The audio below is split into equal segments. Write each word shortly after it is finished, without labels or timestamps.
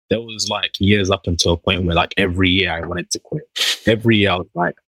there was like years up until a point where like every year I wanted to quit. Every year I was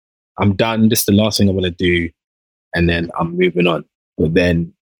like, I'm done. This is the last thing I'm going to do. And then I'm moving on. But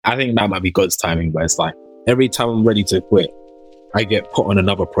then I think that might be God's timing, but it's like every time I'm ready to quit, I get put on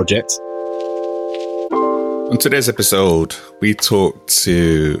another project. On today's episode, we talk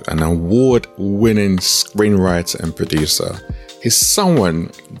to an award-winning screenwriter and producer. He's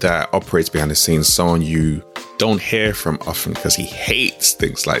someone that operates behind the scenes, someone you don't hear from often because he hates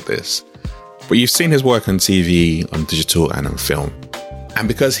things like this. But you've seen his work on TV, on digital, and on film. And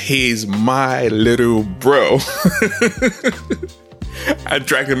because he's my little bro, I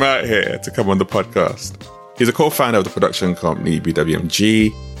dragged him out here to come on the podcast. He's a co-founder of the production company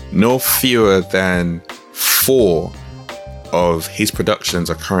BWMG. No fewer than 4 of his productions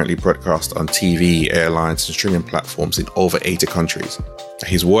are currently broadcast on TV, airlines, and streaming platforms in over 80 countries.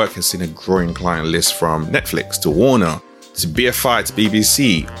 His work has seen a growing client list from Netflix to Warner to BFI to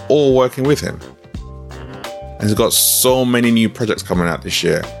BBC, all working with him. And he's got so many new projects coming out this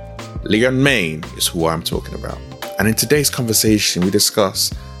year. Mayne is who I'm talking about. And in today's conversation, we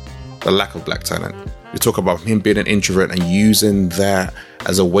discuss the lack of black talent. We talk about him being an introvert and using that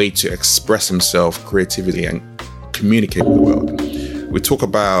as a way to express himself, creativity, and communicate with the world. We talk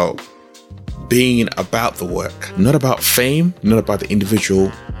about being about the work, not about fame, not about the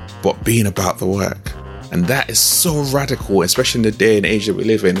individual, but being about the work. And that is so radical, especially in the day and age that we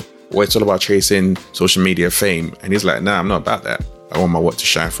live in, where it's all about chasing social media fame. And he's like, nah, I'm not about that. I want my work to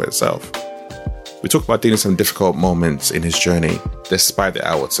shine for itself. We talk about dealing with some difficult moments in his journey, despite the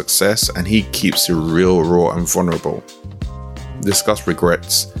outward success, and he keeps it real, raw, and vulnerable. Discuss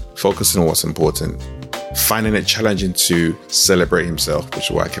regrets, focusing on what's important, finding it challenging to celebrate himself, which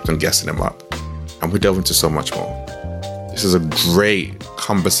is why I kept on guessing him up. And we delve into so much more. This is a great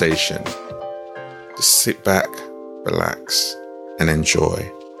conversation. Just sit back, relax, and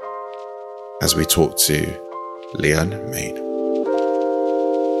enjoy as we talk to Mayne.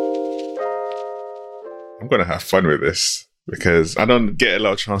 I'm going to have fun with this because I don't get a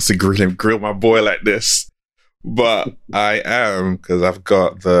lot of chance to grill my boy like this. But I am, because I've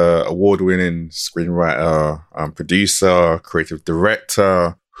got the award-winning screenwriter, producer, creative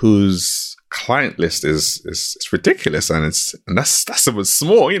director, whose client list is ridiculous, and that's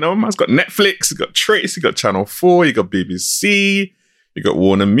small. You know, man's got Netflix, you got Trace, you got Channel 4, you got BBC, you got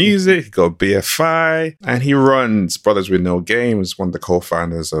Warner Music, you got BFI, and he runs Brothers with No Game. He's one of the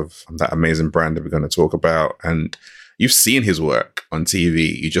co-founders of that amazing brand that we're going to talk about. And you've seen his work on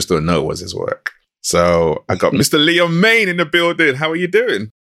TV, you just don't know it was his work. So I got Mr. Mayne in the building. How are you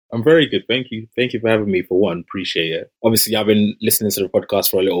doing? I'm very good. Thank you. Thank you for having me, for one. Appreciate it. Obviously, I've been listening to the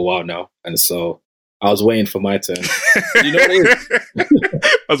podcast for a little while now. And so I was waiting for my turn. You know what it is?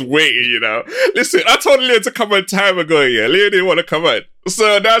 I was waiting, you know. Listen, I told Leah to come on time ago, yeah. Leah didn't want to come on.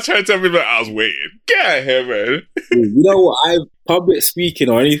 So now trying to tell me that I was waiting. Get out of here, man. You know what? Public speaking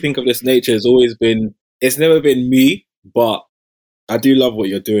or anything of this nature has always been, it's never been me, but I do love what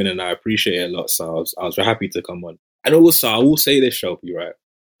you're doing and I appreciate it a lot. So I was happy to come on. And also, I will say this, Shelby, right?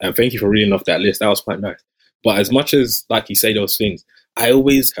 And thank you for reading off that list. That was quite nice. But as much as, like you say, those things, I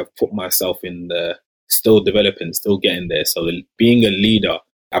always have put myself in the still developing, still getting there. So being a leader,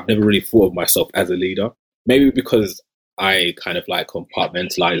 I've never really thought of myself as a leader. Maybe because I kind of like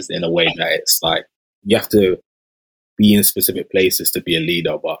compartmentalized in a way that it's like you have to be in specific places to be a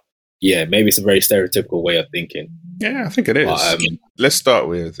leader. But yeah, maybe it's a very stereotypical way of thinking. Yeah, I think it is. But, let's start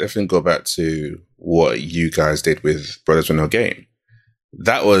with, if we can go back to what you guys did with Brothers with No Game.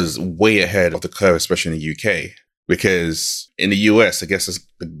 That was way ahead of the curve, especially in the UK. Because in the US, I guess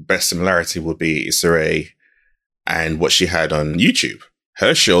the best similarity would be Issa Rae and what she had on YouTube.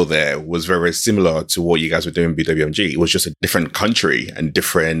 Her show there was very similar to what you guys were doing in BWMG. It was just a different country and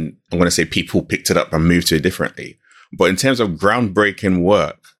different, I'm going to say people picked it up and moved to it differently. But in terms of groundbreaking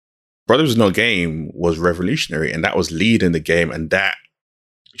work, Brothers with No Game was revolutionary, and that was leading the game, and that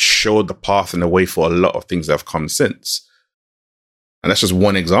showed the path and the way for a lot of things that have come since. And that's just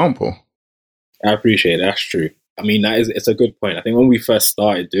one example. I appreciate it. That's true. I mean, it's a good point. I think when we first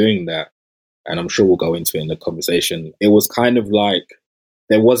started doing that, and I'm sure we'll go into it in the conversation, it was kind of like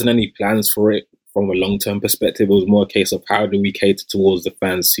there wasn't any plans for it from a long-term perspective. It was more a case of how do we cater towards the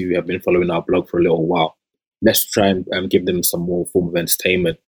fans who have been following our blog for a little while. Let's try and give them some more form of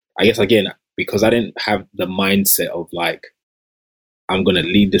entertainment. I guess, again, because I didn't have the mindset of like, I'm going to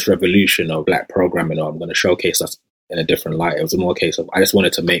lead this revolution of black programming or I'm going to showcase us in a different light. It was more a case of I just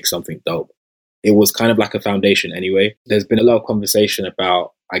wanted to make something dope. It was kind of like a foundation anyway. There's been a lot of conversation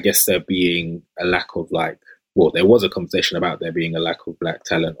about, I guess, there being a lack of like well, there was a conversation about there being a lack of black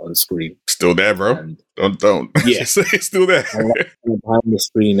talent on screen. Still there, bro. And don't. Yeah. It's still there. Behind the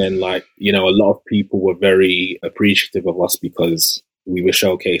screen, and like, you know, a lot of people were very appreciative of us because we were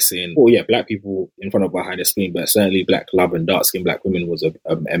showcasing, black people in front of behind the screen, but certainly black love and dark-skinned black women was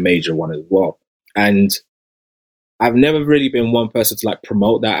a major one as well. And I've never really been one person to like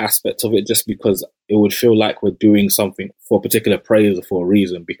promote that aspect of it, just because it would feel like we're doing something for a particular praise or for a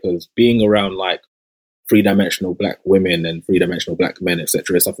reason, because being around like three-dimensional black women and three-dimensional black men,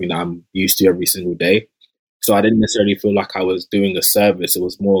 etc., is something that I'm used to every single day. So I didn't necessarily feel like I was doing a service. It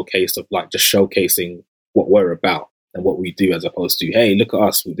was more a case of like just showcasing what we're about and what we do, as opposed to, hey, look at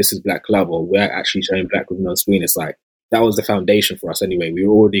us, this is black love, or we're actually showing black women on screen. It's like, that was the foundation for us anyway. We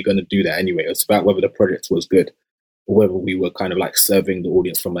were already going to do that anyway. It's about whether the project was good or whether we were kind of like serving the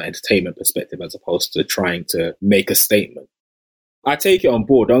audience from an entertainment perspective, as opposed to trying to make a statement. I take it on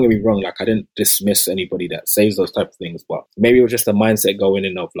board. Don't get me wrong. Like, I didn't dismiss anybody that says those type of things, but maybe it was just a mindset going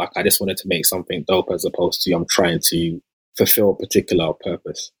in of like, I just wanted to make something dope, as opposed to I'm trying to fulfill a particular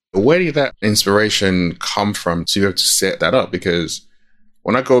purpose. Where did that inspiration come from to be able to set that up? Because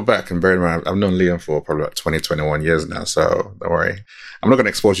when I go back and bear in mind, I've known Liam for probably like 20, 21 years now, so don't worry. I'm not going to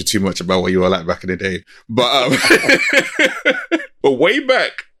expose you too much about what you were like back in the day. But but way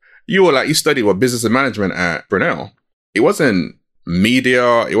back, you studied business and management at Brunel. It wasn't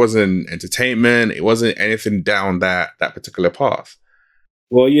media, it wasn't entertainment, it wasn't anything down that particular path.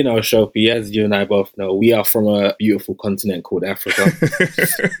 Well, you know, Shopi, as you and I both know, we are from a beautiful continent called Africa.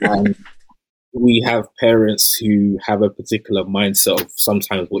 And we have parents who have a particular mindset of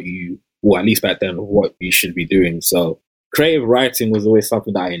sometimes at least back then, what you should be doing. So creative writing was always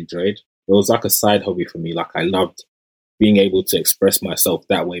something that I enjoyed. It was like a side hobby for me. Like, I loved being able to express myself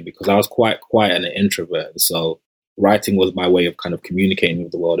that way because I was quite quiet and an introvert. So writing was my way of kind of communicating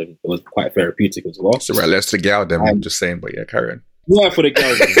with the world, and it was quite therapeutic as well. So right, let's to gal them. I'm just saying, but yeah, carry on. Yeah, for the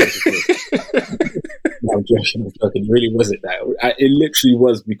girls. No, I'm joking. It really wasn't that. It literally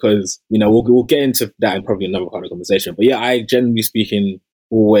was because, you know, we'll get into that in probably another part of the conversation. But yeah, I generally speaking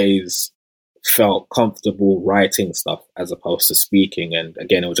always felt comfortable writing stuff as opposed to speaking. And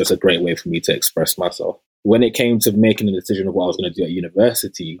again, it was just a great way for me to express myself. When it came to making a decision of what I was going to do at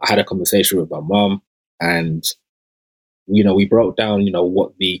university, I had a conversation with my mom, and, you know, we broke down, you know,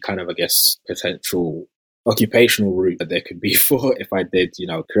 what the kind of, I guess, potential occupational route that there could be for if I did, you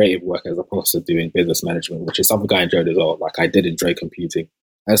know, creative work as opposed to doing business management, which is something I enjoyed as well. Like, I did enjoy computing.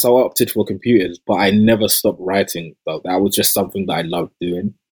 And so I opted for computers, but I never stopped writing, though. That was just something that I loved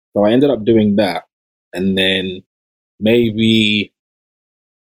doing. So I ended up doing that. And then maybe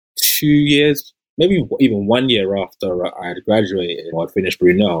 2 years, maybe even 1 year after I had graduated or I'd finished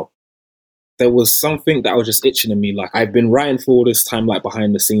Brunel, there was something that was just itching in me. Like, I've been writing for all this time, like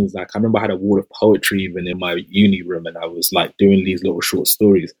behind the scenes. Like, I remember I had a wall of poetry even in my uni room, and I was like doing these little short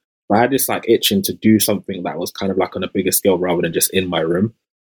stories. But I had this like itching to do something that was kind of like on a bigger scale rather than just in my room.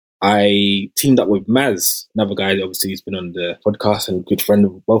 I teamed up with Maz, another guy that obviously has been on the podcast and a good friend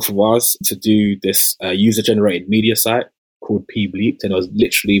of both of ours, to do this user-generated media site called P-Bleeped. And it was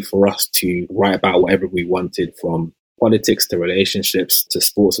literally for us to write about whatever we wanted, from politics to relationships to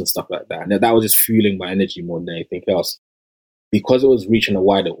sports and stuff like that. And that was just fueling my energy more than anything else. Because it was reaching a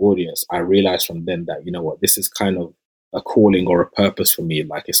wider audience, I realized from then that, you know what, this is kind of a calling or a purpose for me.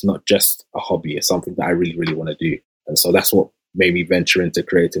 Like, it's not just a hobby, it's something that I really, really want to do. And so that's what made me venture into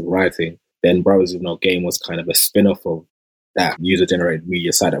creative writing. Then Brothers With No Game was kind of a spin-off of that user-generated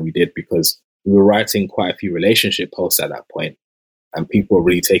media site that we did, because we were writing quite a few relationship posts at that point, and people were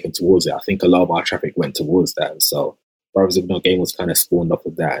really taken towards it. I think a lot of our traffic went towards that. And so Brothers With No Game was kind of spawned off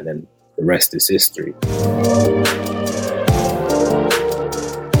of that, and then the rest is history.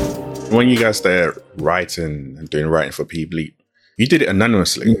 When you guys started writing and doing writing for P-Bleep, you did it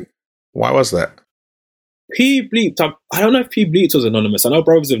anonymously. Why was that? P-Bleeped, I don't know if P-Bleeped was anonymous. I know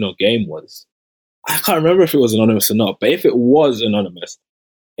Brothers With No Game was. I can't remember if it was anonymous or not, but if it was anonymous,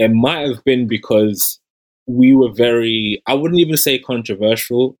 it might have been because we were very, I wouldn't even say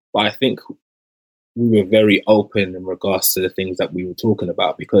controversial, but I think we were very open in regards to the things that we were talking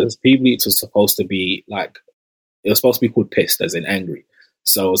about, because P-Bleeped was supposed to be like, it was supposed to be called Pissed, as in angry.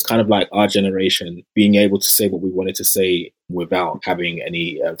 So it was kind of like our generation being able to say what we wanted to say without having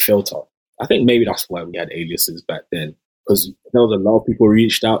any filter. I think maybe that's why we had aliases back then, because there was a lot of people we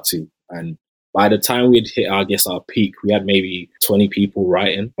reached out to. And by the time we'd hit, I guess, our peak, we had maybe 20 people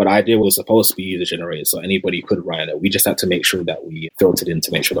writing. But the idea was supposed to be user generated, so anybody could write it. We just had to make sure that we filtered in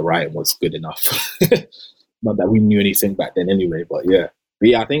to make sure the writing was good enough. Not that we knew anything back then anyway, but yeah. But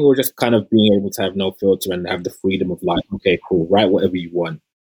yeah, I think it was just kind of being able to have no filter and have the freedom of like, okay, cool, write whatever you want.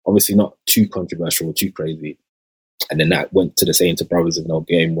 Obviously not too controversial or too crazy, And then that went to the same to Brothers in No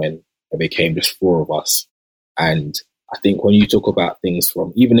Game when it became just four of us. And I think when you talk about things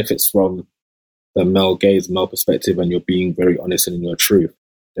from, even if it's from the male gaze, male perspective, and you're being very honest and in your truth,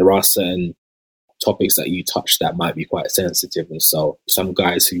 there are certain topics that you touch that might be quite sensitive. And so some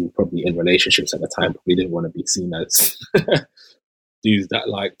guys who were probably in relationships at the time probably didn't want to be seen as dudes that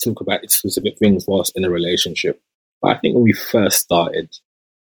like talk about specific things whilst in a relationship. But I think when we first started,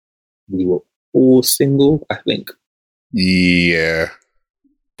 we were all single, I think. Yeah.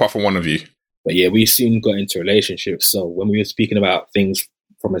 Apart from one of you. But yeah, we soon got into relationships. So when we were speaking about things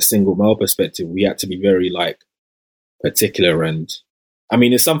from a single male perspective, we had to be very like particular. And I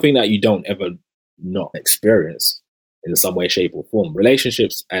mean, it's something that you don't ever not experience in some way, shape or form.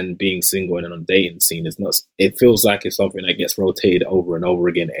 Relationships and being single and on a dating scene is not, it feels like it's something that gets rotated over and over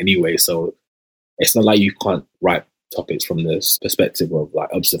again anyway. So it's not like you can't write topics from this perspective of like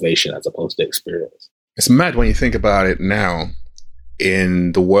observation as opposed to experience. It's mad when you think about it now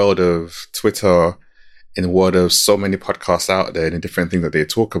in the world of Twitter, in the world of so many podcasts out there and the different things that they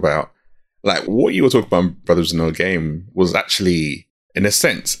talk about. Like what you were talking about in Brothers in No Game was actually, in a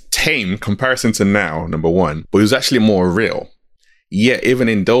sense, tame comparison to now, number one, but it was actually more real. Yet even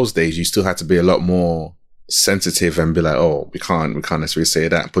in those days, you still had to be a lot more sensitive and be like, oh, we can't necessarily say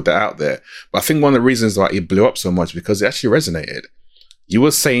that and put that out there. But I think one of the reasons why it blew up so much because it actually resonated. You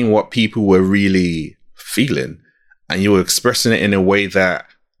were saying what people were really feeling and you were expressing it in a way that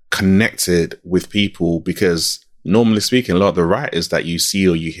connected with people, because normally speaking, a lot of the writers that you see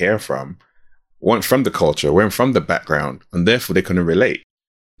or you hear from weren't from the culture, weren't from the background, and therefore they couldn't relate.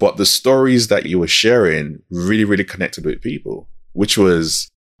 But the stories that you were sharing really, really connected with people, which was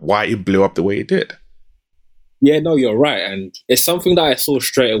why it blew up the way it did. Yeah, no, you're right. And it's something that I saw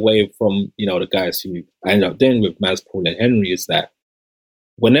straight away from, you know, the guys who I ended up dealing with, Maz, Paul and Henry, is that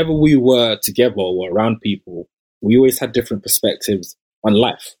whenever we were together or around people, we always had different perspectives on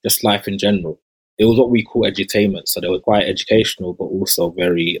life, just life in general. It was what we call edutainment. So they were quite educational, but also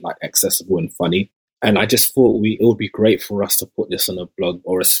very like accessible and funny. And I just thought it would be great for us to put this on a blog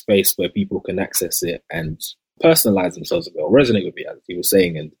or a space where people can access it and personalize themselves a bit or resonate with it, as he was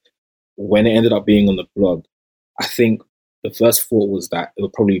saying. And when it ended up being on the blog, I think the first thought was that it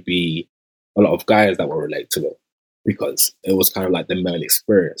would probably be a lot of guys that will relate to it because it was kind of like the male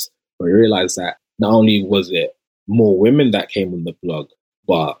experience. But we realized that not only was it more women that came on the blog,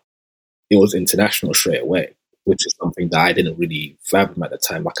 but it was international straight away, which is something that I didn't really fathom at the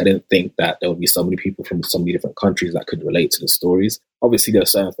time. Like, I didn't think that there would be so many people from so many different countries that could relate to the stories. Obviously, there are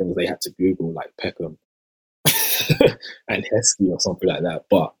certain things they had to Google, like Peckham and Heskey or something like that.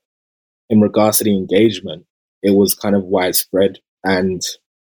 But in regards to the engagement, it was kind of widespread. And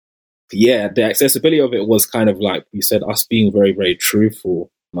yeah, the accessibility of it was kind of like you said, us being very, very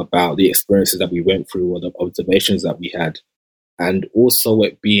truthful about the experiences that we went through or the observations that we had. And also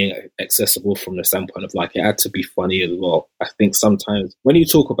it being accessible from the standpoint of like, it had to be funny as well. I think sometimes when you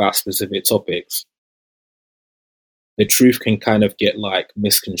talk about specific topics, the truth can kind of get like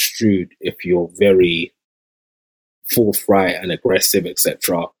misconstrued if you're very forthright and aggressive,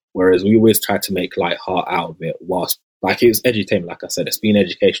 etc. Whereas we always try to make light heart out of it whilst like it was edutainment, like I said, it's being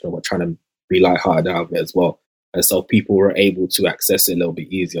educational, but trying to be lighthearted out of it as well. And so people were able to access it a little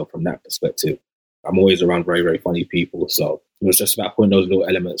bit easier from that perspective. I'm always around very, very funny people. So it was just about putting those little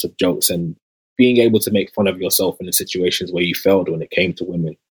elements of jokes and being able to make fun of yourself in the situations where you failed when it came to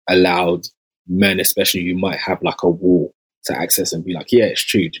women, allowed men, especially, you might have like a wall to access and be like, yeah, it's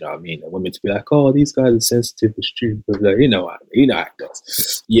true. Do you know what I mean? And women to be like, oh, these guys are sensitive, it's true. But like, you know how it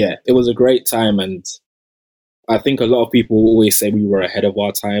goes. Yeah, it was a great time. And I think a lot of people always say we were ahead of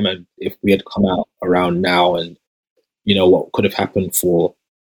our time. And if we had come out around now and, you know, what could have happened for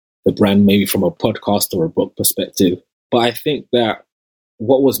the brand, maybe from a podcast or a book perspective. But I think that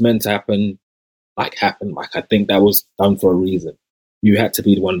what was meant to happen, happened. Like, I think that was done for a reason. You had to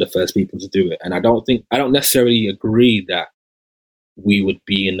be one of the first people to do it. And I don't necessarily agree that we would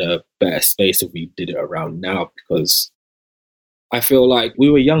be in a better space if we did it around now, because I feel like we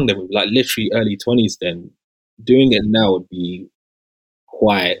were young then, we were like literally early 20s then. Doing it now would be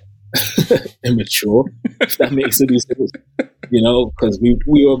quite immature, if that makes any sense. You know, because we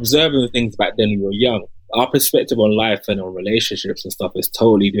were observing things back then when we were young. Our perspective on life and on relationships and stuff is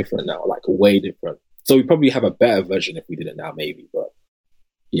totally different now, like way different. So we probably have a better version if we did it now, maybe. But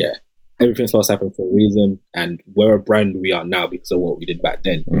yeah, everything's supposed to happen for a reason. And we're a brand we are now because of what we did back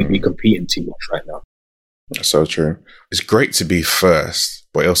then. We'd be competing too much right now. That's so true. It's great to be first,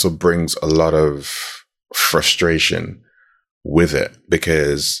 but it also brings a lot of frustration with it,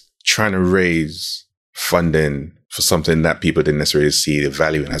 because trying to raise funding for something that people didn't necessarily see the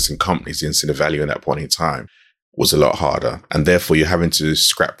value in, as in companies didn't see the value in that point in time, was a lot harder. And therefore you're having to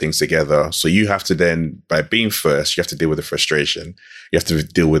scrap things together. So you have to then, by being first, you have to deal with the frustration. You have to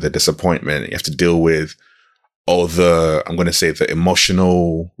deal with the disappointment. You have to deal with all the, I'm going to say, the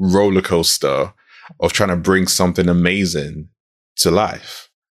emotional roller coaster of trying to bring something amazing to life.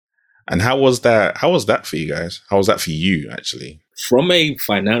 And how was that? How was that for you guys? How was that for you, actually? From a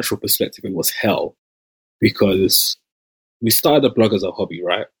financial perspective, it was hell because we started the blog as a hobby,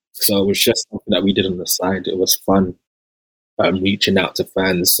 right? So it was just something that we did on the side. It was fun, reaching out to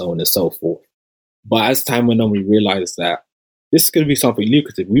fans, so on and so forth. But as time went on, we realized that this is going to be something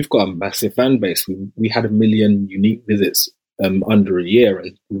lucrative. We've got a massive fan base. We had 1 million unique visits under a year,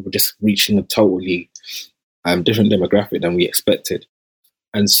 and we were just reaching a totally different demographic than we expected.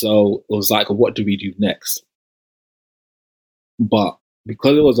 And so it was like, what do we do next? But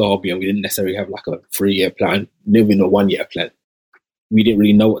because it was a hobby and we didn't necessarily have like a 3-year plan, even a 1-year plan, we didn't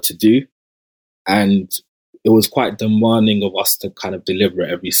really know what to do. And it was quite demanding of us to kind of deliver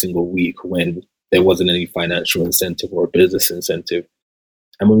every single week when there wasn't any financial incentive or business incentive.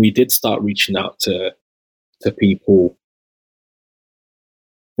 And when we did start reaching out to people,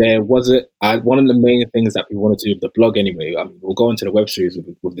 there wasn't one of the main things that we wanted to do with the blog anyway. I mean, we'll go into the web series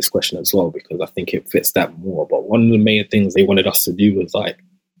with this question as well, because I think it fits that more. But one of the main things they wanted us to do was like,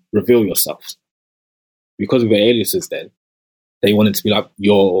 reveal yourself. Because we were aliases then, they wanted to be like,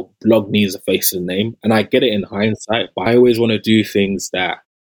 your blog needs a face and name. And I get it in hindsight, but I always want to do things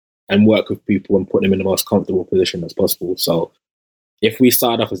and work with people and put them in the most comfortable position as possible. So if we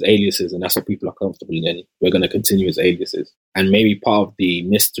start off as aliases and that's what people are comfortable in, we're going to continue as aliases. And maybe part of the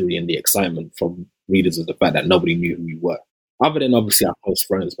mystery and the excitement from readers is the fact that nobody knew who we were. Other than obviously our close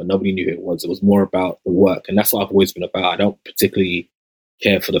friends, but nobody knew who it was. It was more about the work. And that's what I've always been about. I don't particularly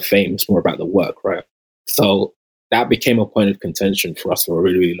care for the fame. It's more about the work, right? So that became a point of contention for us for a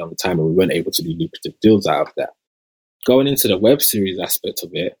really, really long time, and we weren't able to do lucrative deals out of that. Going into the web series aspect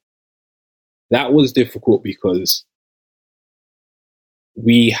of it, that was difficult because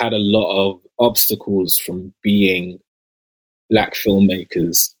we had a lot of obstacles from being Black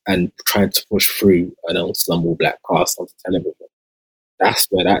filmmakers and trying to push through an ensemble Black cast onto television. That's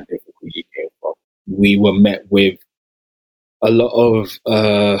where that difficulty came from. We were met with a lot of,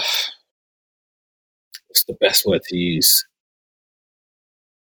 what's the best word to use?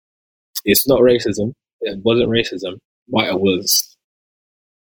 It's not racism. It wasn't racism. But it was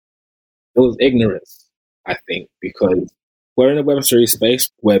ignorance, I think, because we're in a web series space.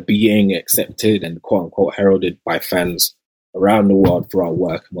 We're being accepted and quote unquote heralded by fans around the world for our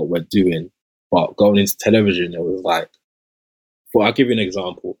work and what we're doing. But going into television, it was like, well, I'll give you an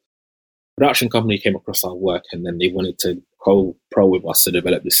example. Production company came across our work and then they wanted to co-pro with us to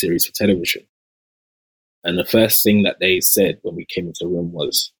develop the series for television. And the first thing that they said when we came into the room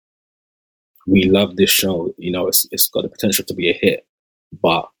was, we love this show. You know, it's got the potential to be a hit,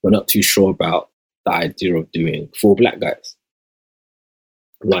 but we're not too sure about the idea of doing 4 Black guys.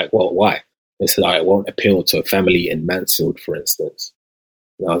 I'm like, well, why? They said, it won't appeal to a family in Mansfield, for instance.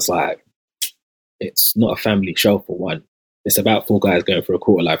 And I was like, it's not a family show for one. It's about 4 guys going through a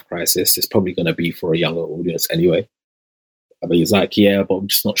quarter-life crisis. It's probably going to be for a younger audience anyway. I mean, he's like, yeah, but I'm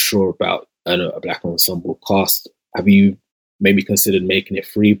just not sure about a Black ensemble cast. Have you maybe considered making it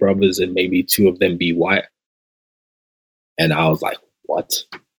 3 brothers and maybe 2 of them be white? And I was like, what?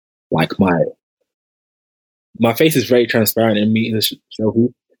 Like my face is very transparent in meeting the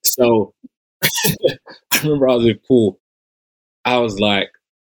show. So I remember I was with Paul. I was like,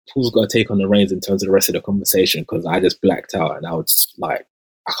 Paul's got to take on the reins in terms of the rest of the conversation, because I just blacked out and I was like,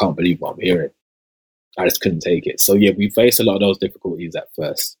 I can't believe what I'm hearing. I just couldn't take it. So yeah, we faced a lot of those difficulties at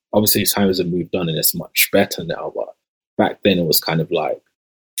first. Obviously, times have moved on and it's much better now, but back then it was kind of like,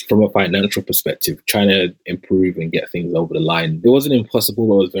 from a financial perspective, trying to improve and get things over the line. It wasn't impossible,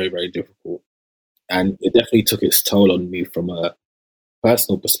 but it was very, very difficult. And it definitely took its toll on me from a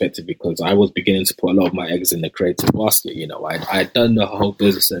personal perspective, because I was beginning to put a lot of my eggs in the creative basket. You know, I'd done the whole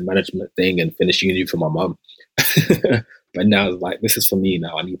business and management thing and finished uni for my mum. But now it's like, this is for me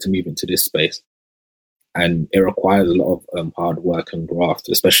now. I need to move into this space. And it requires a lot of hard work and graft,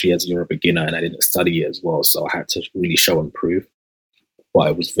 especially as you're a beginner, and I didn't study it as well. So I had to really show and prove.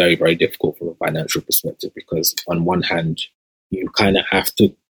 But it was very, very difficult from a financial perspective, because on one hand, you kind of have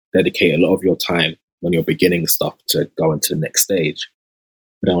to dedicate a lot of your time when you're beginning stuff to go into the next stage.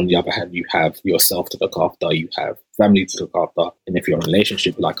 But on the other hand, you have yourself to look after, you have family to look after. And if you're in a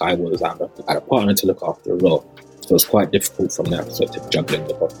relationship like I was, I had a partner to look after as well. So it's quite difficult from that perspective, juggling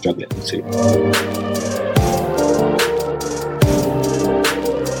the two.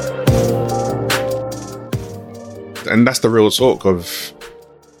 And that's the real talk of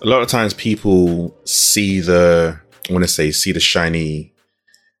A lot of times people see the shiny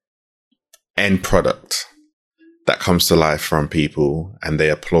end product that comes to life from people, and they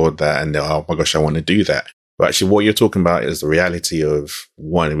applaud that and they're, oh my gosh, I want to do that. But actually what you're talking about is the reality of,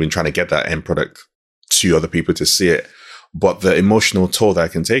 one, when trying to get that end product to other people to see it, but the emotional toll that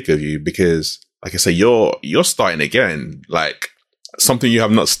it can take of you, because like I say, you're starting again, like something you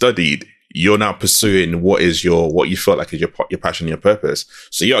have not studied. You're now pursuing what you felt like is your passion, your purpose.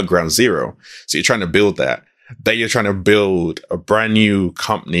 So you're at ground zero. So you're trying to build that. Then you're trying to build a brand new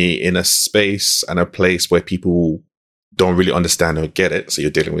company in a space and a place where people don't really understand or get it. So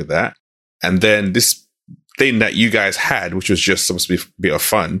you're dealing with that. And then this thing that you guys had, which was just supposed to be a bit of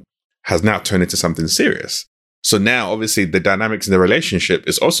fun, has now turned into something serious. So now, obviously, the dynamics in the relationship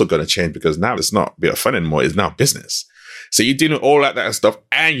is also going to change, because now it's not a bit of fun anymore. It's now business. So you're dealing with all that stuff,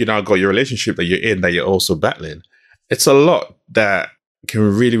 and you now got your relationship that you're in that you're also battling. It's a lot that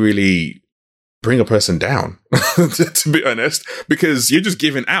can really, really bring a person down, to be honest, because you're just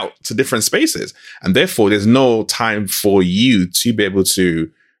giving out to different spaces. And therefore, there's no time for you to be able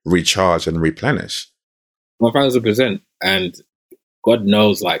to recharge and replenish. 1,000%. And God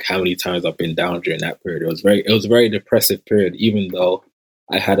knows like how many times I've been down during that period. It was a very depressive period, even though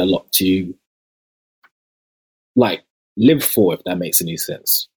I had a lot to like live for, if that makes any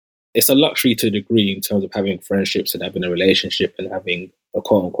sense. It's a luxury to a degree in terms of having friendships and having a relationship and having a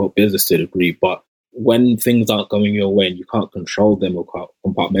quote unquote business to a degree. But when things aren't going your way and you can't control them or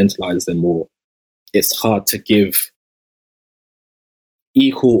compartmentalize them, or it's hard to give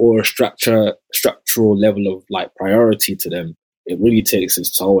equal or a structural level of like priority to them, it really takes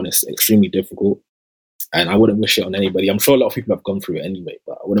its toll, and it's extremely difficult. And I wouldn't wish it on anybody. I'm sure a lot of people have gone through it anyway,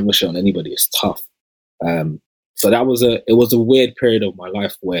 but I wouldn't wish it on anybody. It's tough. So it was a weird period of my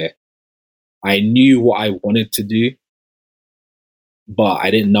life where I knew what I wanted to do, but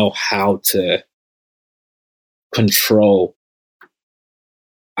I didn't know how to control,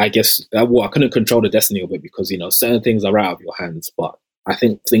 I guess, I couldn't control the destiny of it, because, certain things are out of your hands, but I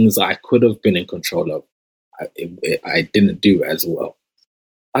think things that I could have been in control of, I didn't do as well.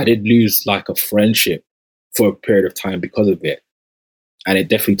 I did lose like a friendship for a period of time because of it. And it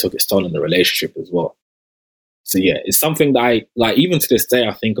definitely took its toll on the relationship as well. So yeah, it's something that I, like, even to this day,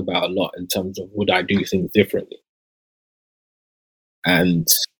 I think about a lot in terms of, would I do things differently? And,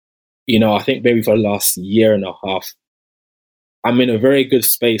 I think maybe for the last year and a half, I'm in a very good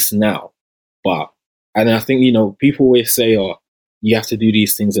space now. And I think, people always say, oh, you have to do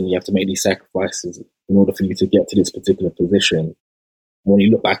these things and you have to make these sacrifices in order for you to get to this particular position. When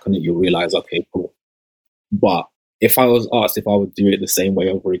you look back on it, you'll realize, okay, cool. But if I was asked if I would do it the same way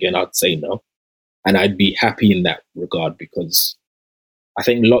over again, I'd say no. And I'd be happy in that regard, because I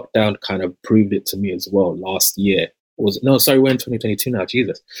think lockdown kind of proved it to me as well last year. We're in 2022 now,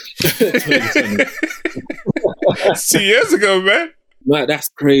 Jesus. 2020. 2 years ago, man. Like, that's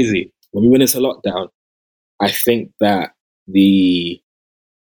crazy. When we went into lockdown, I think that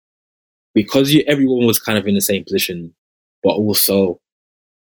because everyone was kind of in the same position, but also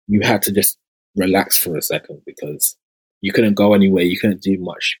you had to just relax for a second, because you couldn't go anywhere, you couldn't do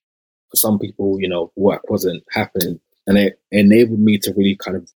much. For some people, work wasn't happening, and it enabled me to really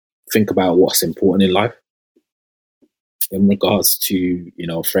kind of think about what's important in life in regards to,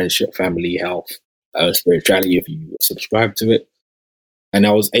 friendship, family, health, spirituality, if you subscribe to it. And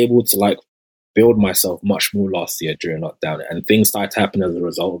I was able to like build myself much more last year during lockdown, and things started to happen as a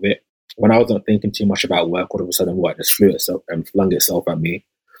result of it. When I wasn't thinking too much about work, all of a sudden work just flung itself at me.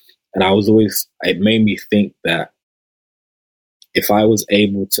 And it made me think that if I was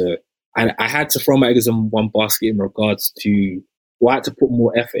able to, and I had to throw my eggs in one basket in regards to, I had to put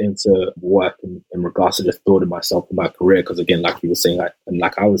more effort into work in regards to just building myself and my career. Because again, like you were saying,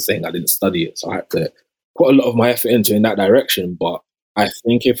 I was saying, I didn't study it. So I had to put a lot of my effort into in that direction. But I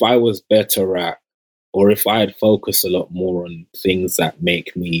think if I was better at, or if I had focused a lot more on things that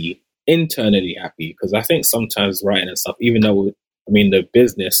make me internally happy, because I think sometimes writing and stuff, the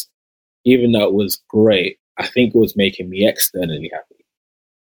business, even though it was great, I think it was making me externally happy.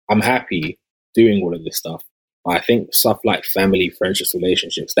 I'm happy doing all of this stuff. But I think stuff like family, friendships,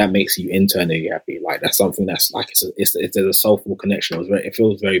 relationships, that makes you internally happy. Like, that's something that's like, it's there's a soulful connection. It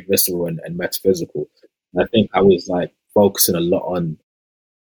feels very visceral and metaphysical. And I think I was like focusing a lot on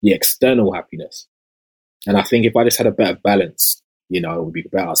the external happiness. And I think if I just had a better balance, it would be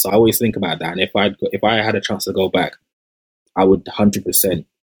better. So I always think about that. And if I had a chance to go back, I would 100%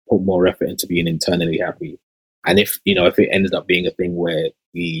 put more effort into being internally happy. And if it ended up being a thing where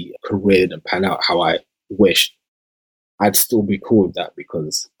the career didn't pan out how I wished, I'd still be cool with that,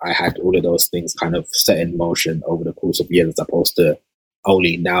 because I had all of those things kind of set in motion over the course of years, as opposed to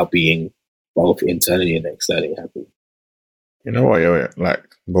only now being both internally and externally happy. You know what? Like,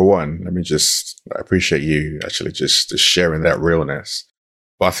 number one, let me just I appreciate you actually just sharing that realness.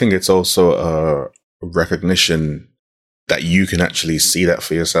 But I think it's also a recognition that you can actually see that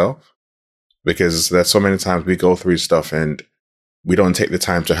for yourself, because there's so many times we go through stuff and we don't take the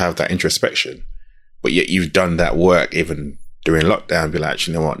time to have that introspection. But yet you've done that work even during lockdown. Be like,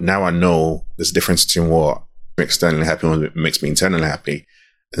 actually, you know what? Now I know there's a difference between what makes externally happy and what makes me internally happy.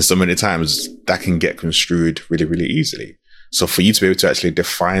 And so many times that can get construed really, really easily. So for you to be able to actually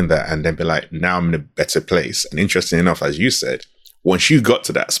define that and then be like, now I'm in a better place. And interesting enough, as you said, once you got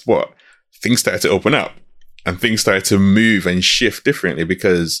to that spot, things started to open up and things started to move and shift differently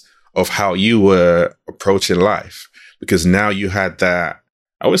because of how you were approaching life. Because now you had that,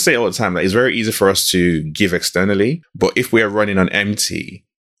 I would say all the time, that it's very easy for us to give externally, but if we are running on empty,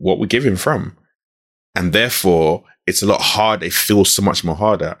 what we're giving from? And therefore, it's a lot harder. It feels so much more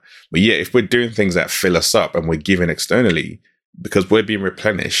harder. But yeah, if we're doing things that fill us up and we're giving externally, because we're being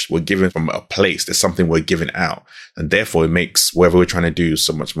replenished, we're giving from a place. There's something we're giving out. And therefore, it makes whatever we're trying to do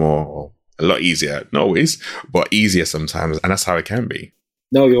so much more, or a lot easier. Not always, but easier sometimes. And that's how it can be.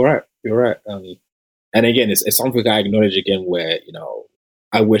 No, you're right. You're right. And again, it's something I acknowledge again where,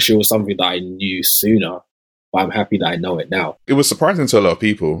 I wish it was something that I knew sooner, but I'm happy that I know it now. It was surprising to a lot of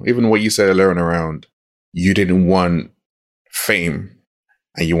people, even what you said earlier on around, you didn't want fame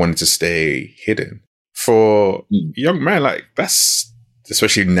and you wanted to stay hidden. For a young man, like that's,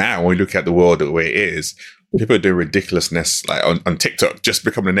 especially now when we look at the world the way it is, people are doing ridiculousness like on TikTok, just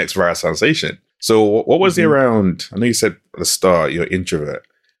becoming the next viral sensation. So what was it around? I know you said at the start you're an introvert,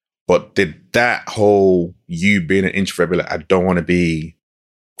 but did that whole you being an introvert be like, I don't want to be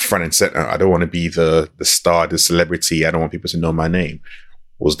front and center. I don't want to be the star, the celebrity. I don't want people to know my name.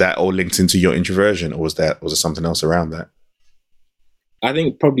 Was that all linked into your introversion, or was there something else around that? I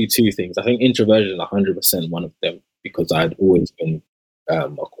think probably two things. I think introversion is 100% one of them, because I'd always been a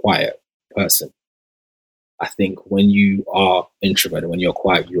quiet person. I think when you are introverted, when you're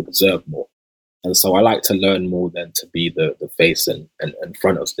quiet, you observe more. And so I like to learn more than to be the face and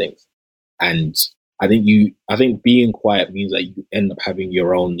front of things. And I think being quiet means that you end up having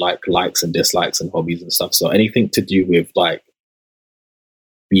your own likes and dislikes and hobbies and stuff. So anything to do with like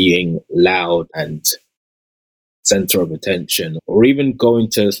being loud and center of attention, or even going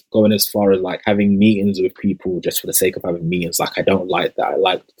as far as like having meetings with people just for the sake of having meetings, like I don't like that. I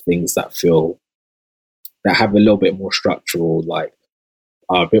like things that have a little bit more structural, like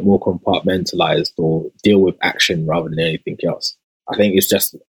are a bit more compartmentalized, or deal with action rather than anything else. I think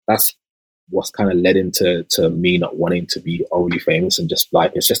that's what's kind of led into me not wanting to be overly famous, and just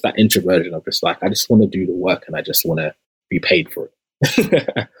like it's just that introversion of just like I just want to do the work and I just want to be paid for it.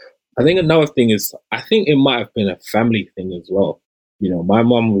 I think another thing is, I think it might have been a family thing as well. My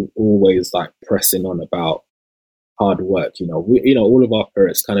mum was always like pressing on about hard work. All of our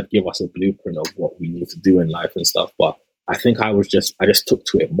parents kind of give us a blueprint of what we need to do in life and stuff. But I think I just took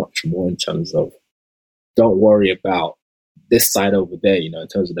to it much more in terms of, don't worry about this side over there, in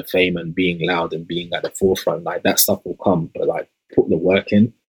terms of the fame and being loud and being at the forefront. Like that stuff will come, but like put the work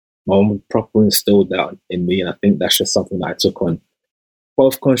in. My mum properly instilled that in me, and I think that's just something that I took on,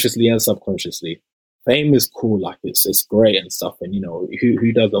 both consciously and subconsciously. Fame is cool, like it's great and stuff, and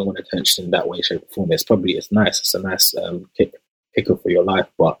who doesn't want attention in that way, shape, or form? It's nice. It's a nice kicker for your life,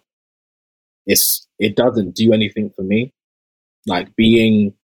 but it doesn't do anything for me. Like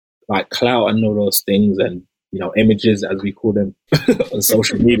being like clout and all those things, and images as we call them on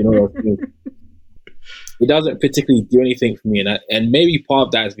social media and all those things. It doesn't particularly do anything for me, and maybe part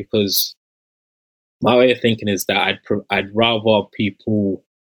of that is because my way of thinking is that I'd rather people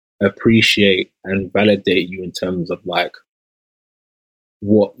appreciate and validate you in terms of like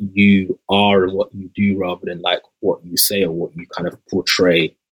what you are and what you do, rather than like what you say or what you kind of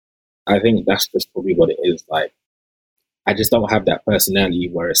portray. I think that's just probably what it is. Like, I just don't have that personality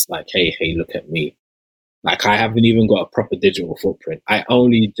where it's like, hey, look at me. Like, I haven't even got a proper digital footprint. I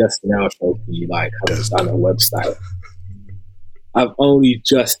only just now showed you like I've done a website. I've only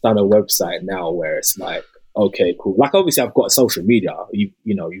just done a website now where it's like, okay, cool. Like, obviously, I've got social media. You've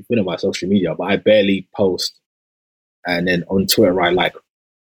been on my social media, but I barely post. And then on Twitter, I like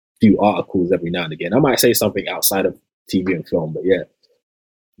do articles every now and again. I might say something outside of TV and film, but yeah.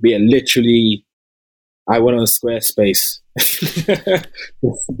 But yeah, literally, I went on Squarespace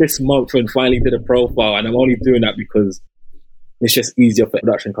this month and finally did a profile. And I'm only doing that because it's just easier for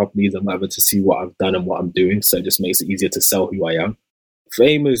production companies and whatever to see what I've done and what I'm doing. So it just makes it easier to sell who I am.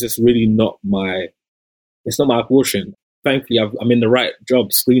 Fame is just really not my portion. Thankfully, I'm in the right job,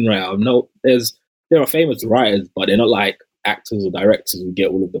 screenwriter. There are famous writers, but they're not like actors or directors who get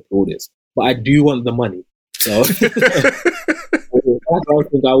all of the plaudits, but I do want the money. So that's one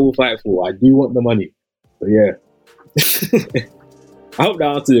thing I will fight for. I do want the money. So yeah. I hope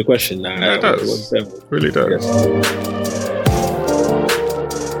that answers your question now. Yeah, it does. It really does.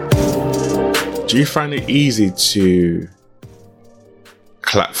 Do you find it easy to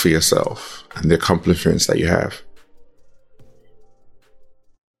clap for yourself and the accomplishments that you have?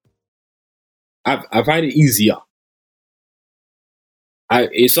 I find it easier.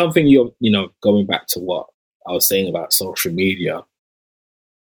 It's something going back to what I was saying about social media.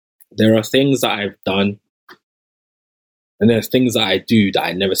 There are things that I've done, and there's things that I do that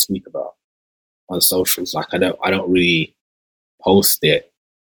I never speak about on socials. Like I don't really post it,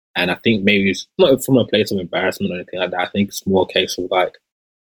 and I think maybe it's not from a place of embarrassment or anything like that. I think it's more a case of like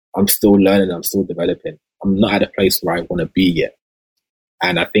I'm still learning, I'm still developing. I'm not at a place where I want to be yet,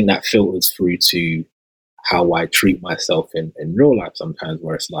 and I think that filters through to how I treat myself in real life sometimes,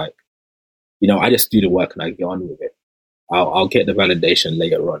 where it's like, I just do the work and I get on with it. I'll get the validation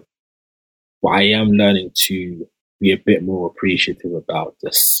later on. But I am learning to be a bit more appreciative about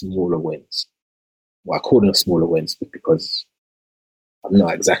the smaller wins. Well, I call them smaller wins because I'm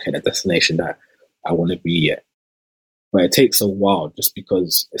not exactly at the destination that I want to be yet. But it takes a while just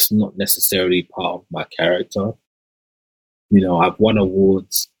because it's not necessarily part of my character. I've won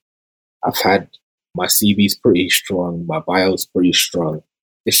awards. I've had my CV's pretty strong. My bio's pretty strong.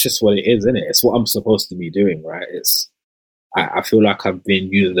 It's just what it is, isn't it? It's what I'm supposed to be doing, right? I feel like I've been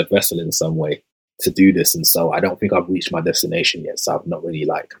used as a vessel in some way to do this. And so I don't think I've reached my destination yet. So I've not really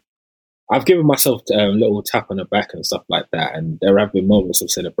I've given myself a little tap on the back and stuff like that. And there have been moments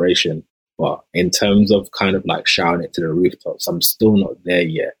of celebration. But in terms of kind of like shouting it to the rooftops, I'm still not there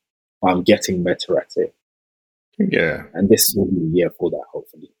yet. But I'm getting better at it. Yeah. And this will be the year for that,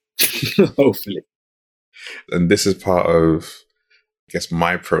 hopefully. Hopefully. And this is part of, I guess,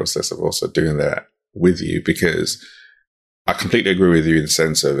 my process of also doing that with you, because I completely agree with you in the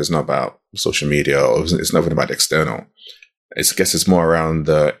sense of it's not about social media or it's nothing about external. I guess it's more around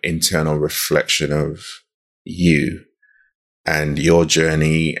the internal reflection of you and your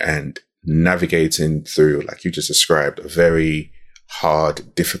journey and navigating through, like you just described, a very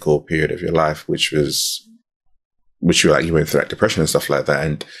hard, difficult period of your life, which you went through like depression and stuff like that.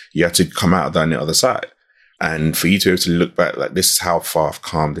 And you had to come out of that on the other side. And for you to be able to look back, like, this is how far I've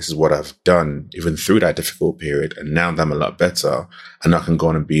come. This is what I've done, even through that difficult period. And now that I'm a lot better and I can go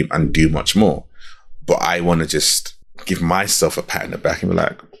on and do much more. But I want to just give myself a pat on the back and be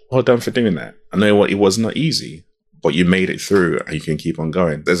like, well done for doing that. I know it was not easy, but you made it through and you can keep on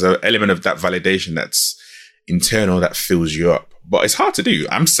going. There's an element of that validation that's internal that fills you up. But it's hard to do.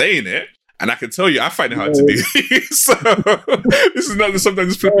 I'm saying it. And I can tell you, I find it hard to do. So this is not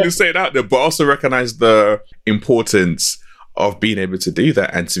sometimes people just say it out there, but also recognize the importance of being able to do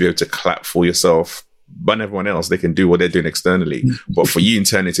that and to be able to clap for yourself. But everyone else, they can do what they're doing externally. But for you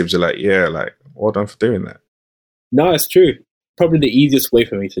internally, to be like, yeah, like, well done for doing that. No, it's true. Probably the easiest way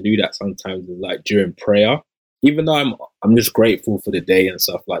for me to do that sometimes is like during prayer. Even though I'm just grateful for the day and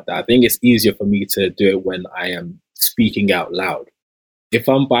stuff like that, I think it's easier for me to do it when I am speaking out loud. If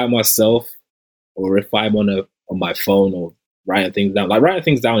I'm by myself or if I'm on my phone or writing things down, like writing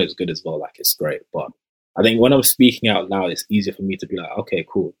things down is good as well. Like it's great. But I think when I'm speaking out loud, it's easier for me to be like, okay,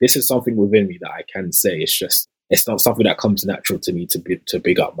 cool. This is something within me that I can say. It's not something that comes natural to me to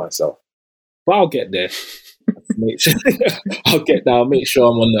big up myself. But I'll get there. I'll get there. I'll make sure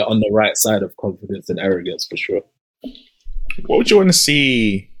I'm on the right side of confidence and arrogance for sure. What would you want to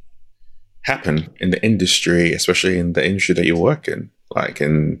see happen in the industry, especially in the industry that you work in, like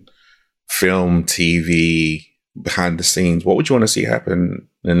in film, TV, behind the scenes? What would you want to see happen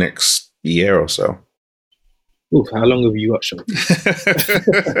in the next year or so? Ooh, how long have you got, Sean?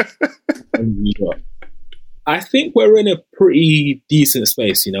 I think we're in a pretty decent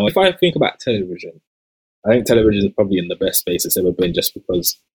space. If I think about television, I think television is probably in the best space it's ever been, just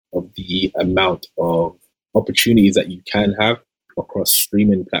because of the amount of opportunities that you can have across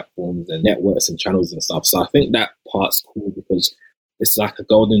streaming platforms and networks and channels and stuff. So I think that part's cool because it's like a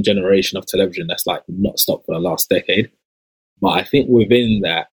golden generation of television that's like not stopped for the last decade. But I think within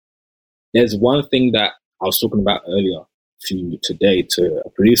that, there's one thing that I was talking about earlier today to a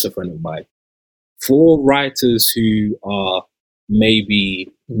producer friend of mine. For writers who are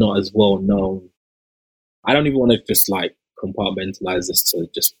maybe not as well known, I don't even want to just like compartmentalize this to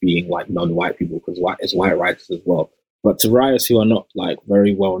just being like non-white people, because it's white writers as well. But to writers who are not like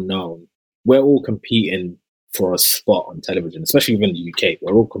very well known, we're all competing for a spot on television, especially within the UK.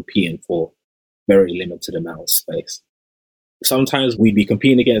 We're all competing for very limited amount of space. Sometimes we'd be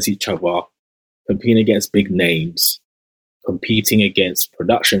competing against each other, competing against big names, competing against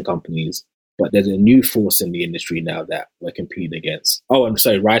production companies, but there's a new force in the industry now that we're competing against. Oh, I'm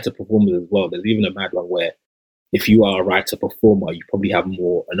sorry, writer performers as well. There's even a mad one where if you are a writer performer, you probably have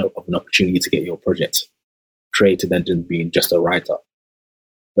more of an opportunity to get your project created than just being just a writer.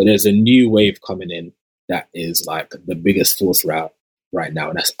 But there's a new wave coming in that is like the biggest force route right now,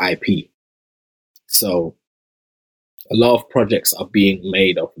 and that's IP. So a lot of projects are being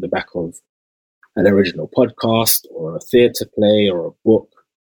made off the back of an original podcast or a theatre play or a book.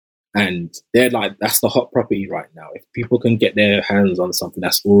 And they're like, that's the hot property right now. If people can get their hands on something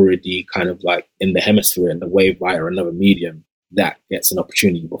that's already kind of like in the hemisphere in the wave via another medium, that gets an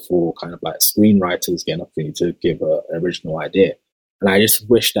opportunity before kind of like screenwriters get an opportunity to give an original idea. And I just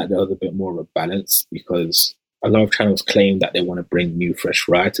wish that there was a bit more of a balance, because a lot of channels claim that they want to bring new, fresh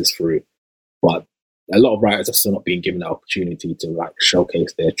writers through, but a lot of writers are still not being given the opportunity to like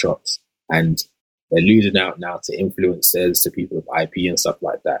showcase their chops, and they're losing out now to influencers, to people with IP and stuff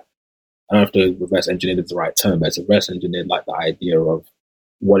like that. I don't know if the reverse engineered is the right term, but it's reverse engineered like the idea of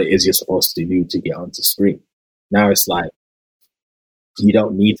what it is you're supposed to do to get onto screen. Now it's like, you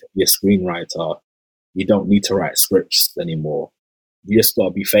don't need to be a screenwriter. You don't need to write scripts anymore. You just got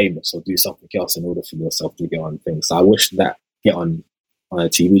to be famous or do something else in order for yourself to get on things. So I wish that get on a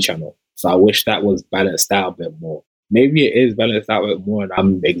TV channel. So I wish that was balanced out a bit more. Maybe it is balanced out a bit more and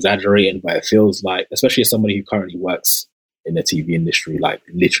I'm exaggerating, but it feels like, especially as somebody who currently works in the TV industry, like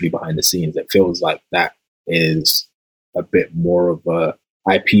literally behind the scenes, it feels like that is a bit more of a,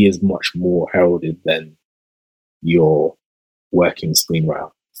 IP is much more heralded than your working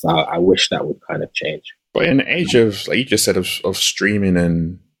screenwriter. So I wish that would kind of change. But in the age of, like you just said, of streaming,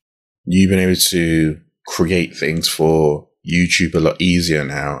 and you've been able to create things for YouTube a lot easier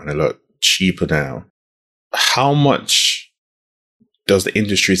now and a lot cheaper now, how much does the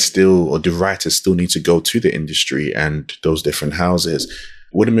industry still, or do writers still need to go to the industry and those different houses?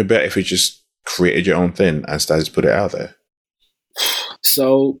 Wouldn't it be better if you just created your own thing and started to put it out there?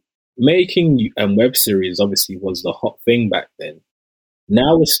 So making web series obviously was the hot thing back then.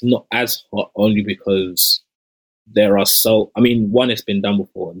 Now it's not as hot, only because there are one, it's been done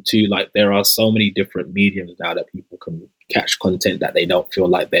before, and two, like there are so many different mediums now that people can catch content that they don't feel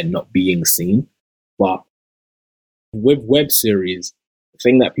like they're not being seen. But with web series, the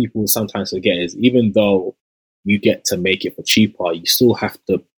thing that people sometimes forget is even though you get to make it for cheaper, you still have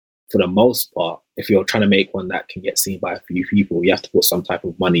to, for the most part, if you're trying to make one that can get seen by a few people, you have to put some type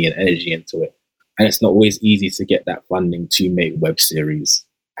of money and energy into it. And it's not always easy to get that funding to make web series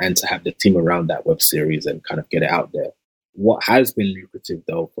and to have the team around that web series and kind of get it out there. What has been lucrative,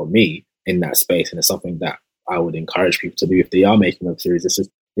 though, for me in that space, and it's something that I would encourage people to do if they are making web series, is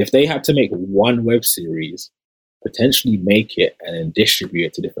if they had to make one web series, potentially make it and then distribute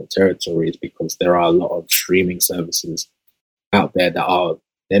it to different territories, because there are a lot of streaming services out there that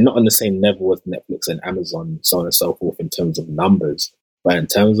they're not on the same level as Netflix and Amazon, so on and so forth, in terms of numbers. But in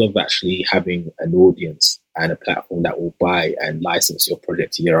terms of actually having an audience and a platform that will buy and license your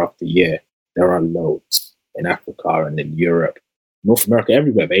project year after year, there are loads in Africa and in Europe, North America,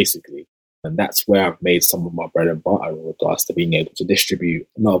 everywhere basically. And that's where I've made some of my bread and butter in regards to being able to distribute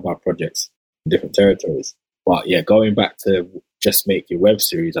a lot of our projects in different territories. But yeah, going back to just make your web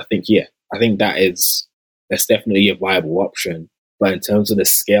series, I think that's definitely a viable option. But in terms of the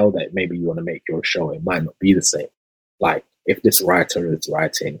scale that maybe you want to make your show, it might not be the same. Like, if this writer is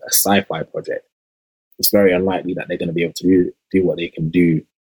writing a sci-fi project, it's very unlikely that they're going to be able to do what they can do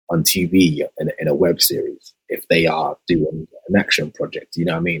on TV in a web series if they are doing an action project, you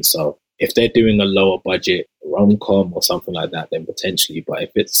know what I mean? So if they're doing a lower budget rom-com or something like that, then potentially. But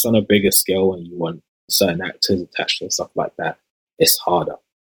if it's on a bigger scale and you want certain actors attached and stuff like that, it's harder.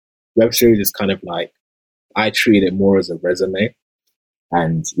 Web series is kind of like, I treat it more as a resume.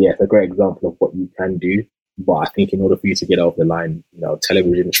 And yeah, it's a great example of what you can do. But I think in order for you to get over the line,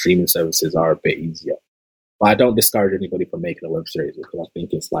 television streaming services are a bit easier. But I don't discourage anybody from making a web series, because I think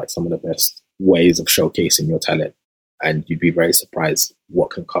it's like some of the best ways of showcasing your talent. And you'd be very surprised what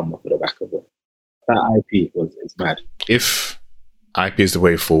can come off of the back of it. That IP is mad. If IP is the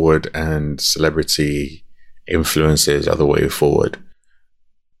way forward and celebrity influences are the way forward,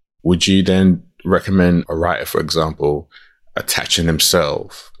 would you then recommend a writer, for example, attaching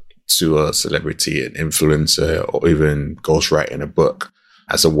themselves to a celebrity, an influencer, or even ghostwriting a book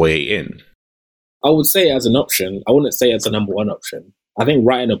as a way in? I would say as an option. I wouldn't say as a number one option. I think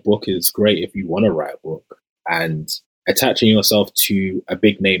writing a book is great if you want to write a book, and attaching yourself to a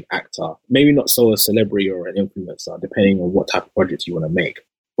big name actor, maybe not so a celebrity or an influencer, depending on what type of project you want to make.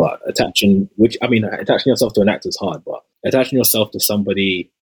 But attaching yourself to an actor is hard, but attaching yourself to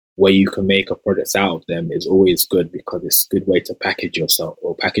somebody where you can make a product out of them is always good, because it's a good way to package yourself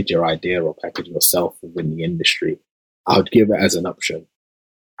or package your idea or package yourself within the industry. I would give it as an option.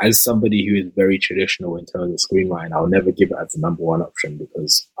 As somebody who is very traditional in terms of screenwriting, I'll never give it as the number one option,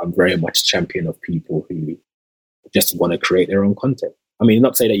 because I'm very much champion of people who just want to create their own content. I mean,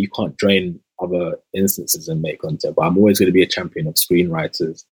 not to say that you can't drain other instances and make content, but I'm always going to be a champion of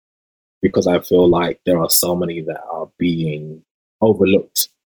screenwriters, because I feel like there are so many that are being overlooked,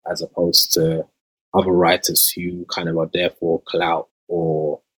 as opposed to other writers who kind of are there for clout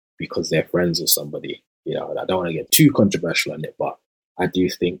or because they're friends with somebody. You know, and I don't want to get too controversial on it, but I do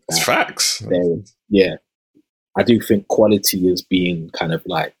think that it's facts. I do think quality is being kind of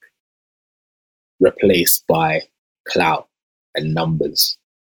like replaced by clout and numbers.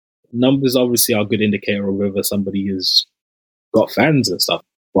 Numbers obviously are a good indicator of whether somebody has got fans and stuff,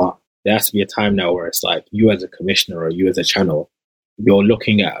 but there has to be a time now where it's like, you as a commissioner or you as a channel, you're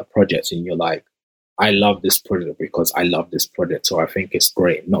looking at a project and you're like, I love this project because I love this project, or I think it's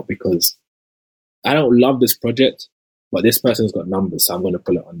great, not because I don't love this project, but this person's got numbers, so I'm going to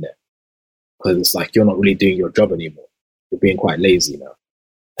put it on there. Because it's like, you're not really doing your job anymore. You're being quite lazy now.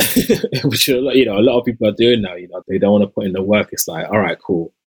 Which, you know, a lot of people are doing now. You know, they don't want to put in the work. It's like, all right,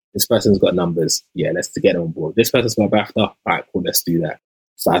 cool. This person's got numbers. Yeah, let's get on board. This person's got BAFTA. All right, cool, let's do that.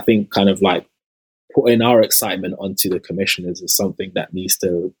 So I think kind of like putting our excitement onto the commissioners is something that needs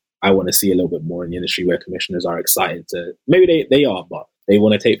to, I want to see a little bit more in the industry, where commissioners are excited to, maybe they are, but they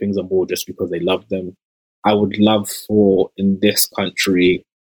want to take things on board just because they love them. I would love for, in this country,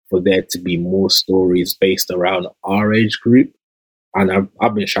 for there to be more stories based around our age group. And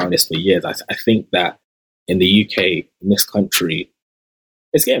I've been shouting this for years. I think that in the UK, in this country,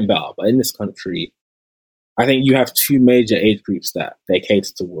 it's getting better, but in this country, I think you have two major age groups that they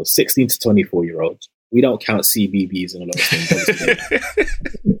cater towards: 16 to 24-year-olds. We don't count CBBS and a lot of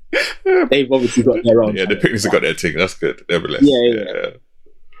things. They've obviously got their own. Yeah, the picnics have got their thing. That's good. Nevertheless. Yeah.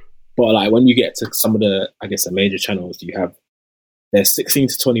 But like when you get to some of the, I guess, the major channels, you have, there's 16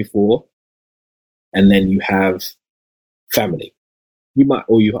 to 24, and then you have family. You might,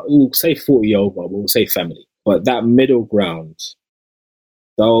 or we'll say 40 over, but we'll say family. But that middle ground,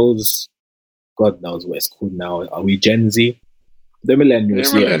 those, God knows what it's called now. Are we Gen Z? The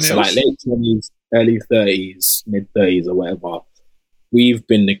millennials, yeah. So like late 20s, early 30s, mid 30s, or whatever. We've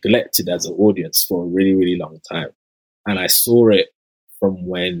been neglected as an audience for a really, really long time. And I saw it from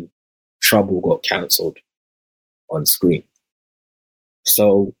when Trouble got cancelled on screen.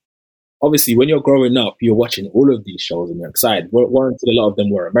 So obviously when you're growing up, you're watching all of these shows and you're excited. Warranted, a lot of them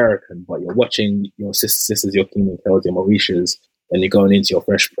were American, but you're watching your sisters, your Kingdom Tales, your Mauritius, and you're going into your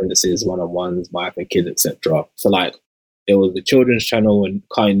Fresh Princes, One-on-Ones, My Happy Kids, etc. So like there was the Children's Channel and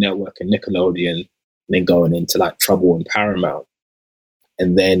Cartoon Network and Nickelodeon, and then going into like Trouble and Paramount.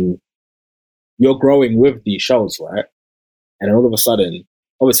 And then you're growing with these shows, right? And then all of a sudden,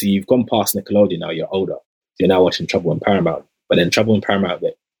 obviously you've gone past Nickelodeon now, you're older. So you're now watching Trouble and Paramount. But then Trouble and Paramount,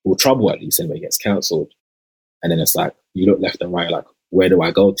 Trouble at least anyway, gets cancelled. And then it's like, you look left and right, like, where do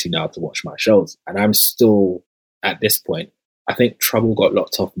I go to now to watch my shows? And I'm still, at this point, I think Trouble got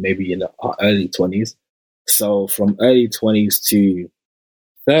locked off maybe in the early 20s. So from early 20s to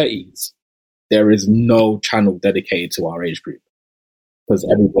 30s, there is no channel dedicated to our age group. Because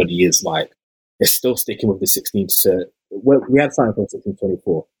everybody is like, they're still sticking with the 16 to, well, we had something from 16 to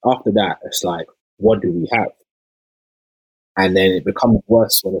 24. After that, it's like, what do we have? And then it becomes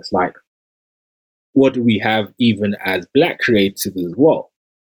worse when it's like, what do we have even as Black creators as well?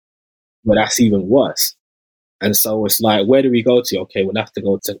 But that's even worse. And so it's like, where do we go to? Okay, we'll have to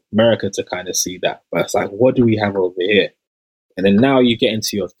go to America to kind of see that. But it's like, what do we have over here? And then now you get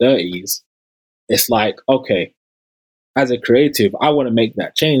into your 30s, it's like, okay, as a creative, I want to make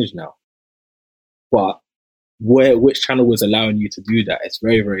that change now. But which channel was allowing you to do that? It's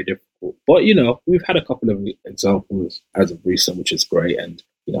very, very difficult. But, you know, we've had a couple of examples as of recent, which is great. And,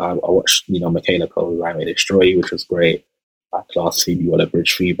 you know, I watched, you know, Michaela Cole's I May Destroy You, which was great. I class Phoebe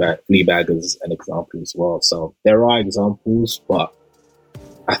Waller-Bridge Fleabag as an example as well. So there are examples, but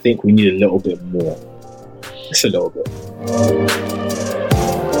I think we need a little bit more. Just a little bit.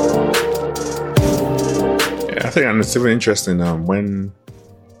 Yeah, I think it's really interesting when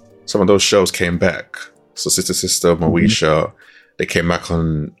some of those shows came back. So Sister, Moesha, they came back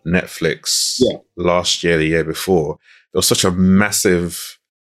on Netflix last year, the year before. There was such a massive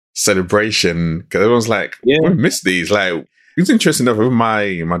celebration because everyone's like, we missed these. Like, it's interesting enough,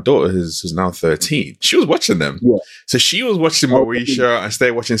 my daughter who's now 13, she was watching them. Yeah. So she was watching Moesha and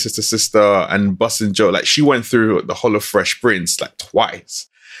stayed watching Sister and Bus and Joe. Like, she went through the whole of Fresh Prince like twice.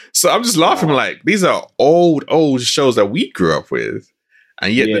 So I'm just laughing like, these are old shows that we grew up with.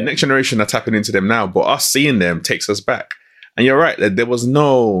 And yet the next generation are tapping into them now, but us seeing them takes us back. And you're right, there was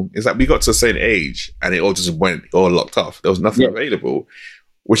it's like we got to a certain age and it all just went all locked off. There was nothing available,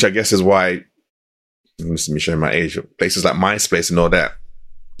 which I guess is why, let me show you my age, places like MySpace and all that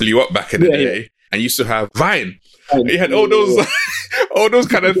blew up back in the day. And you used to have Vine. You had all those all those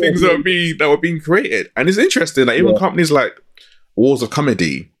kind of things that were being created. And it's interesting, like even companies like Walls of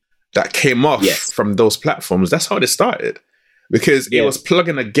Comedy that came off from those platforms, that's how they started. Because it was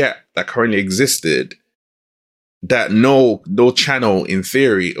plugging a gap that currently existed that no channel in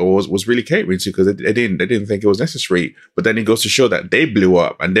theory was really catering to, because they didn't think it was necessary. But then it goes to show that they blew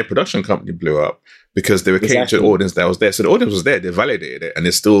up and their production company blew up because they were catering to the audience that was there. So the audience was there, they validated it, and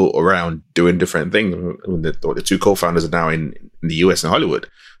they're still around doing different things. The two co-founders are now in the US and Hollywood.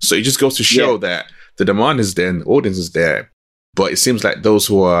 So it just goes to show that the demand is there and the audience is there. But it seems like those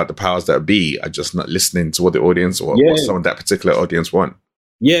who are the powers that be are just not listening to what the audience or what some of that particular audience want.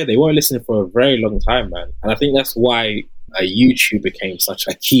 Yeah, they weren't listening for a very long time, man. And I think that's why YouTube became such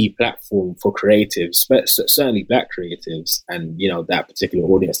a key platform for creatives, but certainly Black creatives, and, you know, that particular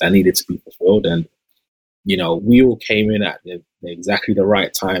audience that needed to be fulfilled. And, you know, we all came in at exactly the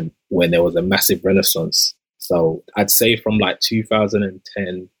right time when there was a massive renaissance. So I'd say from like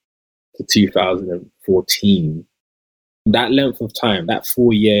 2010 to 2014, that length of time, that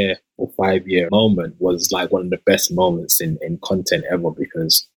 4-year or 5-year moment was like one of the best moments in content ever,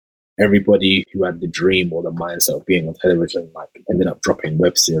 because everybody who had the dream or the mindset of being on television like ended up dropping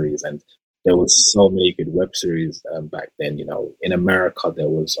web series. And there was so many good web series back then. You know, in America, there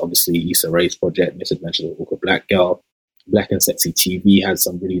was obviously Issa Rae's project, Misadventures of Awkward Black Girl. Black and Sexy TV had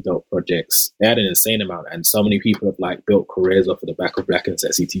some really dope projects. They had an insane amount, and so many people have like built careers off of the back of Black and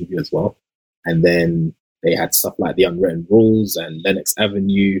Sexy TV as well. And then they had stuff like The Unwritten Rules and Lennox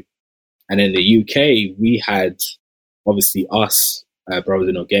Avenue. And in the UK, we had obviously us, Brothers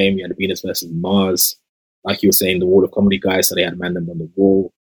in No Game. You had Venus versus Mars. Like you were saying, the Wall of Comedy guys. So they had Man Them on the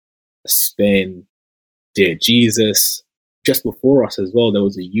Wall, Spin, Dear Jesus. Just before us as well, there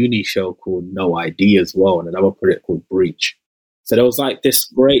was a uni show called No ID as well, and another project called Breach. So there was like this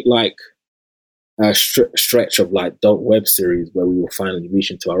great like stretch of like dope web series where we were finally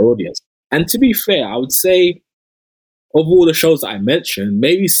reaching to our audience. And to be fair, I would say of all the shows that I mentioned,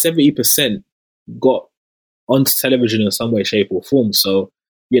 maybe 70% got onto television in some way, shape or form. So,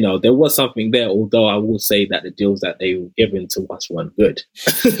 you know, there was something there, although I will say that the deals that they were giving to us weren't good.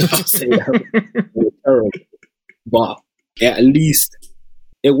 I'll say that they were terrible. But at least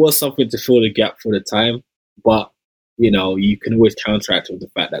it was something to fill the gap for the time. But, you know, you can always counteract with the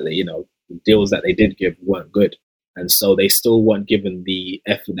fact that, you know, the deals that they did give weren't good. And so they still weren't given the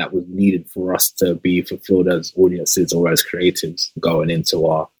effort that was needed for us to be fulfilled as audiences or as creatives going into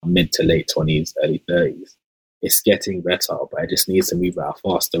our mid to late 20s, early 30s. It's getting better, but it just needs to move at a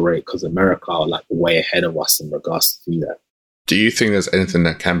faster rate because America are like way ahead of us in regards to that. Do you think there's anything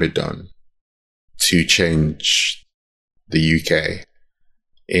that can be done to change the UK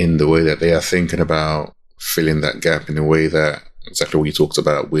in the way that they are thinking about filling that gap, in a way that exactly what you talked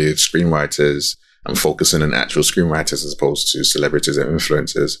about with screenwriters and focusing on actual screenwriters as opposed to celebrities and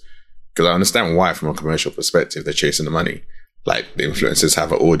influencers? Because I understand why, from a commercial perspective, they're chasing the money. Like, the influencers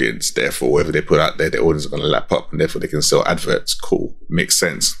have an audience, therefore whatever they put out there, their audience are going to lap up, and therefore they can sell adverts. Cool. Makes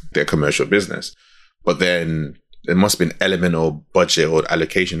sense. They're commercial business. But then there must be an element or budget or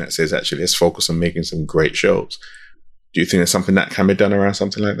allocation that says, actually, let's focus on making some great shows. Do you think there's something that can be done around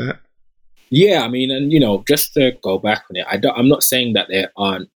something like that? Yeah, I mean, and, you know, just to go back on it, I'm not saying that there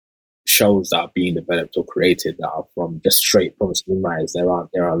aren't shows that are being developed or created that are from just straight from screenwriters.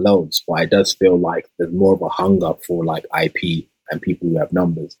 There are loads, but it does feel like there's more of a hunger for like IP and people who have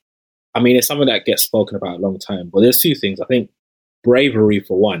numbers. I mean, it's something that gets spoken about a long time, but there's two things. I think bravery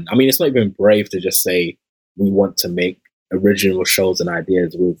for one. I mean, it's not even brave to just say we want to make original shows and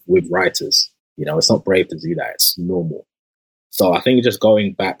ideas with writers. You know, it's not brave to do that. It's normal. So I think just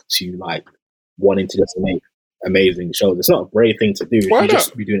going back to like wanting to just make amazing shows, it's not a brave thing to do. Why you not?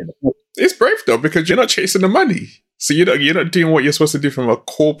 just be doing it. It's brave though, because you're not chasing the money. So you're not doing what you're supposed to do from a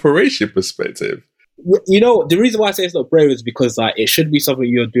corporation perspective. You know, the reason why I say it's not brave is because like it should be something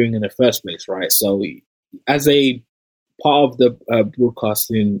you're doing in the first place, right? So as a part of the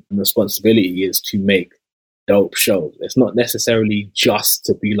broadcasting responsibility is to make dope shows. It's not necessarily just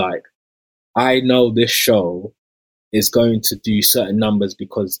to be like, I know this show is going to do certain numbers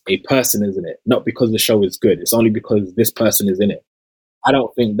because a person is in it, not because the show is good. It's only because this person is in it. I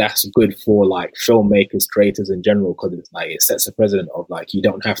don't think that's good for like filmmakers, creators in general, because it's like it sets a precedent of like you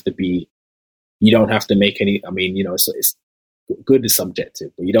don't have to make any. I mean, you know, it's good is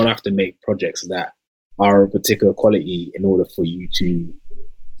subjective, but you don't have to make projects that are of particular quality in order for you to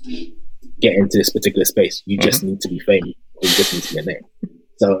get into this particular space. You just need to be famous. You just need to get there.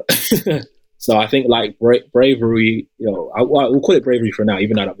 So, so I think like bravery, we'll call it bravery for now,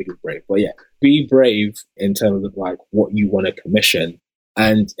 even though I don't think it's brave. But yeah, be brave in terms of like what you want to commission.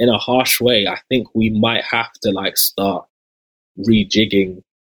 And in a harsh way, I think we might have to like start rejigging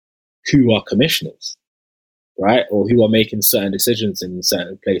who are commissioners, right? Or who are making certain decisions in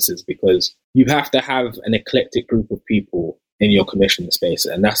certain places, because you have to have an eclectic group of people in your commissioning space.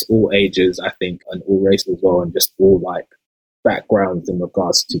 And that's all ages, I think, and all races as well, and just all like backgrounds in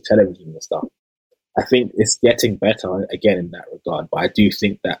regards to television and stuff. I think it's getting better again in that regard, but I do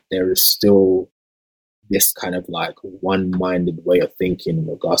think that there is still this kind of like one-minded way of thinking in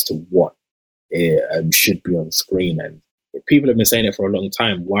regards to what should be on screen. And people have been saying it for a long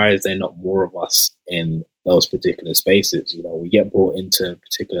time. Why is there not more of us in those particular spaces? You know, we get brought into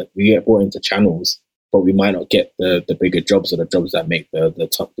channels, but we might not get the bigger jobs or the jobs that make the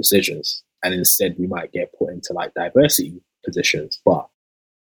top decisions. And instead we might get put into like diversity positions, but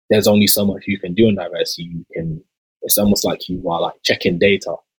there's only so much you can do in diversity. It's almost like you are like checking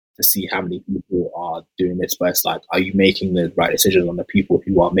data to see how many people are doing this, but it's like, are you making the right decisions on the people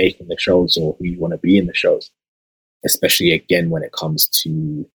who are making the shows or who you want to be in the shows? Especially again when it comes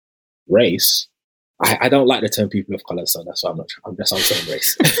to race. I don't like the term people of color, so that's why I'm saying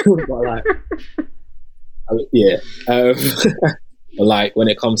race. But like, but like when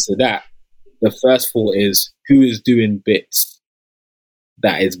it comes to that, the first thought is who is doing bits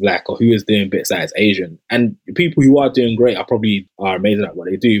that is black or who is doing bits that is Asian. And people who are doing great are amazing at what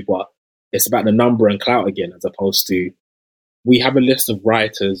they do, but it's about the number and clout again, as opposed to we have a list of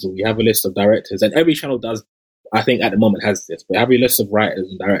writers or we have a list of directors, and every channel does, I think at the moment has this, but have a list of writers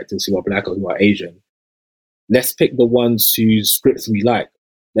and directors who are black or who are Asian. Let's pick the ones whose scripts we like.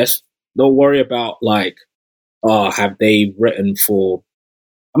 Let's don't worry about like, have they written for,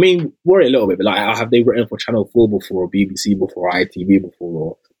 worry a little bit, but like, have they written for Channel 4 before, or BBC before, or ITV before,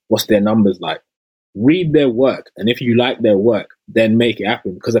 or what's their numbers like? Read their work, and if you like their work, then make it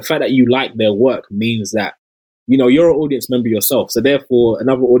happen. Because the fact that you like their work means that, you're an audience member yourself, so therefore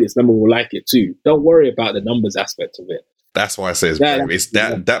another audience member will like it too. Don't worry about the numbers aspect of it. That's why I say it's brave. It's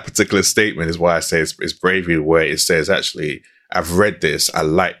that particular statement is why I say it's bravery, where it says, actually, I've read this, I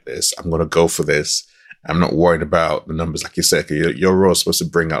like this, I'm going to go for this. I'm not worried about the numbers, like you said. Your role is supposed to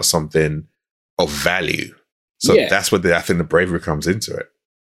bring out something of value. So that's where I think the bravery comes into it.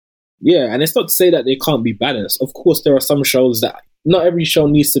 Yeah, and it's not to say that they can't be balanced. Of course, there are some shows that not every show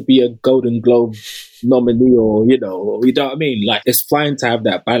needs to be a Golden Globe nominee or, you know what I mean? Like, it's fine to have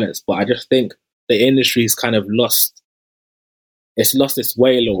that balance, but I just think the industry's kind of lost its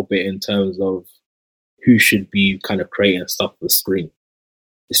way a little bit in terms of who should be kind of creating stuff for the screen.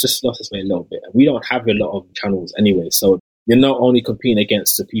 It's just lost its way a little bit. We don't have a lot of channels anyway, so you're not only competing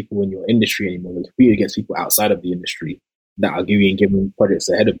against the people in your industry anymore, you're competing against people outside of the industry that are giving projects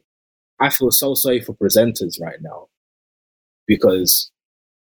ahead of you. I feel so sorry for presenters right now, because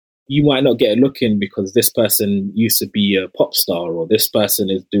you might not get a look in because this person used to be a pop star, or this person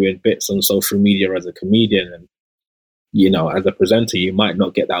is doing bits on social media as a comedian, and as a presenter, you might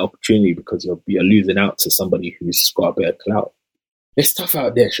not get that opportunity because you're losing out to somebody who's got a bit of clout. It's tough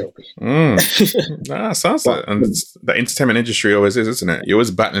out there, Shelby. Sounds like, and the entertainment industry always is, isn't it? You're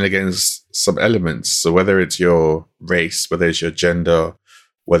always battling against some elements. So whether it's your race, whether it's your gender,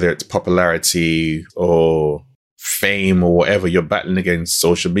 whether it's popularity or fame or whatever, you're battling against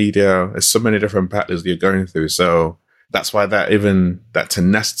social media. There's so many different battles that you're going through. So that's why that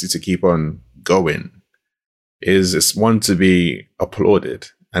tenacity to keep on going it's one to be applauded.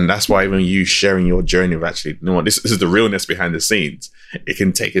 And that's why even you sharing your journey of actually, this is the realness behind the scenes. It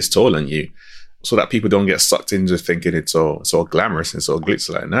can take its toll on you, so that people don't get sucked into thinking it's all glamorous and it's all glitz.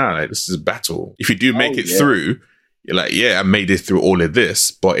 Like, this is a battle. If you do make it through, you're like, I made it through all of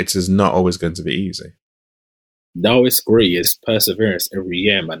this, but it is not always going to be easy. No, it's great. It's perseverance every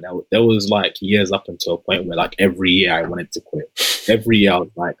year, man. There was like years up until a point where like every year I wanted to quit. Every year I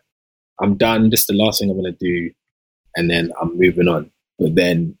was like, I'm done. This is the last thing I'm going to do. And then I'm moving on. But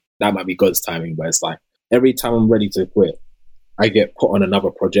then that might be God's timing. But it's like every time I'm ready to quit, I get put on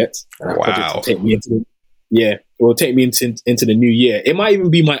another project. And that project will take me it will take me into the new year. It might even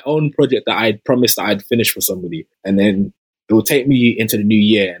be my own project that I'd promised that I'd finish for somebody. And then it will take me into the new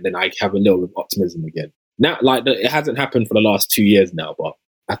year. And then I have a little bit of optimism again. Now, like, it hasn't happened for the last 2 years now. But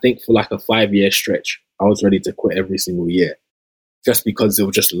I think for like a 5-year stretch, I was ready to quit every single year, just because it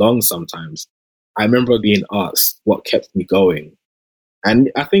was just long sometimes. I remember being asked what kept me going.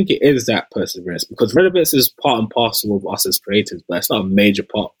 And I think it is that perseverance, because relevance is part and parcel of us as creators, but it's not a major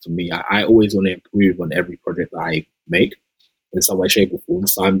part for me. I always want to improve on every project that I make. in some way, shape, or form.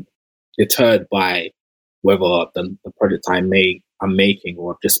 So I'm deterred by whether the project I'm making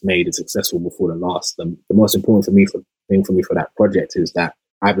or I've just made is successful before the last. The most important thing for me for that project is that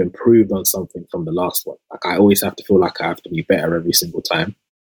I've improved on something from the last one. Like, I always have to feel like I have to be better every single time.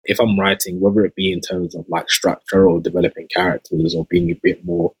 If I'm writing, whether it be in terms of like structure or developing characters or being a bit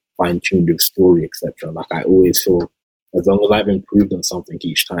more fine-tuned with story, etc., like, I always feel as long as I've improved on something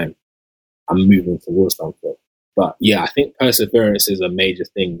each time, I'm moving towards something. But yeah, I think perseverance is a major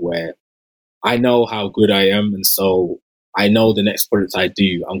thing where I know how good I am, and so I know the next project I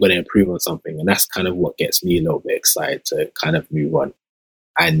do, I'm going to improve on something, and that's kind of what gets me a little bit excited to kind of move on.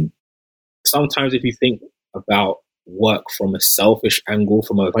 And sometimes if you think about work from a selfish angle,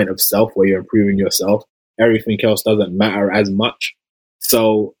 from a point of self where you're improving yourself, everything else doesn't matter as much.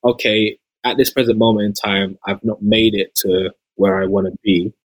 So, okay, at this present moment in time, I've not made it to where I want to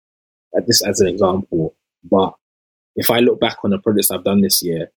be, at this as an example. But if I look back on the projects I've done this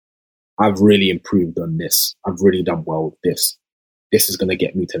year, I've really improved on this. I've really done well with this. This is going to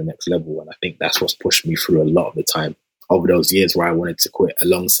get me to the next level. And I think that's what's pushed me through a lot of the time over those years where I wanted to quit,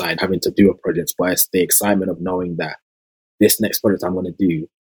 alongside having to do a project. But it's the excitement of knowing that this next project I'm going to do,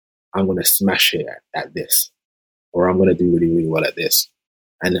 I'm going to smash it at this, or I'm going to do really, really well at this.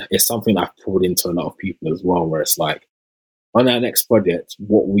 And it's something I've poured into a lot of people as well, where it's like, on that next project,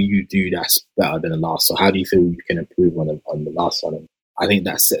 what will you do that's better than the last? So how do you feel you can improve on the last one? And I think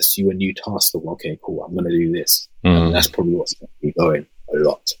that sets you a new task of, okay, cool, I'm going to do this. And that's probably what's going to be going a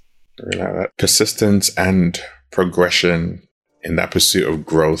lot. I really like that. Persistence and progression in that pursuit of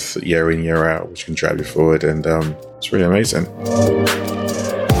growth year in, year out, which can drive you forward. And it's really amazing.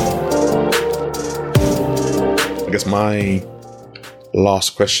 I guess my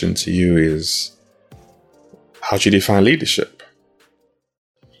last question to you is, how do you define leadership?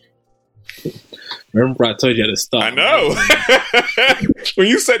 Remember I told you at the start? I know. When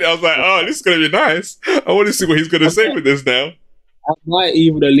you said it, I was like, oh, this is going to be nice. I want to see what he's going to say with this now. I'm not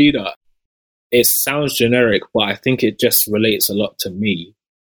even a leader. It sounds generic, but I think it just relates a lot to me,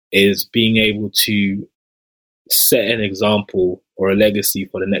 is being able to set an example or a legacy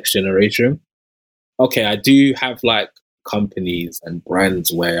for the next generation. Okay, I do have like companies and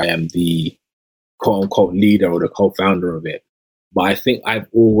brands where I am the quote unquote leader or the co-founder of it. But I think I've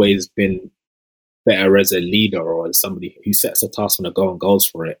always been better as a leader or as somebody who sets a task on a goal and goes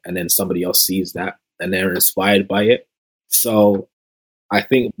for it, and then somebody else sees that and they're inspired by it. So I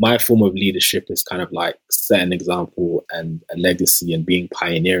think my form of leadership is kind of like set an example and a legacy and being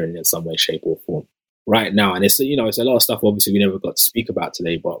pioneering in some way, shape or form. Right now, and it's a lot of stuff obviously we never got to speak about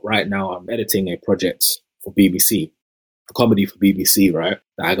today, but right now I'm editing a project for BBC, a comedy for BBC, right,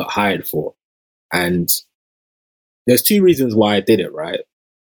 that I got hired for. And there's two reasons why I did it, right?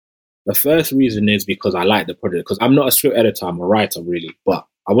 The first reason is because I like the project, because I'm not a script editor, I'm a writer really, but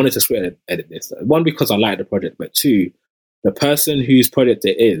I wanted to script edit this. One, because I like the project, but two, the person whose project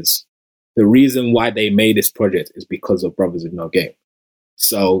it is, the reason why they made this project is because of Brothers with No Game.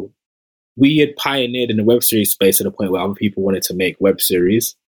 So we had pioneered in the web series space to the point where other people wanted to make web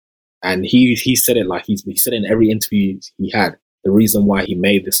series. And he said it like he said in every interview he had, the reason why he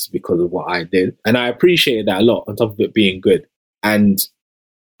made this is because of what I did. And I appreciated that a lot, on top of it being good. And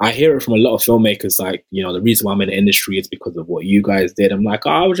I hear it from a lot of filmmakers, like, the reason why I'm in the industry is because of what you guys did. I'm like,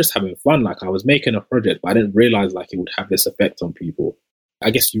 I was just having fun. Like, I was making a project, but I didn't realize like it would have this effect on people. I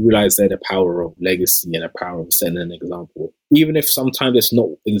guess you realize there the power of legacy and the power of setting an example. Even if sometimes it's not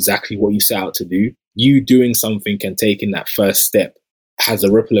exactly what you set out to do, you doing something and taking that first step has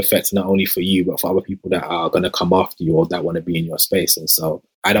a ripple effect, not only for you, but for other people that are going to come after you or that want to be in your space. And so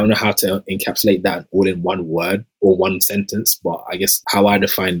I don't know how to encapsulate that all in one word or one sentence, but I guess how I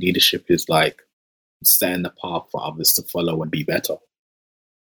define leadership is like setting the path for others to follow and be better.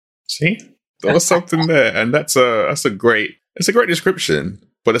 See, there was something there. And it's a great description,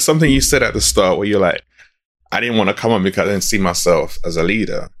 but it's something you said at the start where you're like, I didn't want to come on because I didn't see myself as a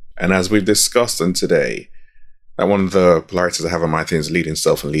leader. And as we've discussed on today, one of the polarities I have on my thing is leading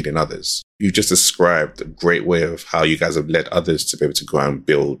self and leading others. You just described a great way of how you guys have led others to be able to go out and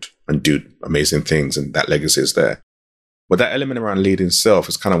build and do amazing things, and that legacy is there. But that element around leading self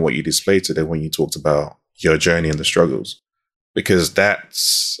is kind of what you displayed today when you talked about your journey and the struggles, because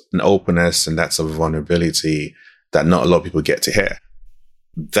that's an openness and that's a vulnerability that not a lot of people get to hear.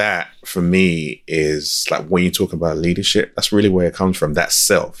 That, for me, is like when you talk about leadership, that's really where it comes from, that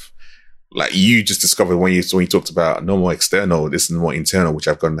self. Like you just discovered when you talked about no more external, this is more internal, which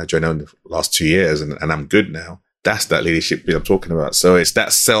I've gone on that journey in the last 2 years and I'm good now. That's that leadership I'm talking about. So it's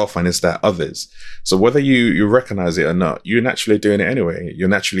that self and it's that others. So whether you recognize it or not, you're naturally doing it anyway. You're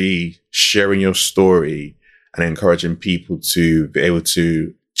naturally sharing your story and encouraging people to be able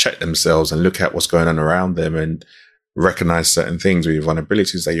to check themselves and look at what's going on around them and recognize certain things with your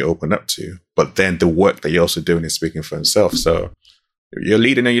vulnerabilities that you open up to. But then the work that you're also doing is speaking for himself. So you're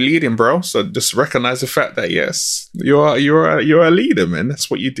leading, bro. So just recognize the fact that yes, you're a leader, man. That's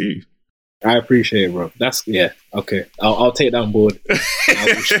what you do. I appreciate it, bro. Okay. I'll take that on board.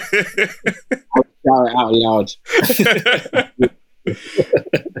 I'll shout it out loud.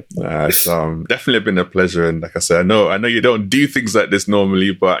 It's definitely been a pleasure, and like I said, I know you don't do things like this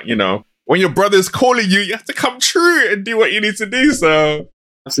normally, but you know, when your brother's calling you, you have to come true and do what you need to do. So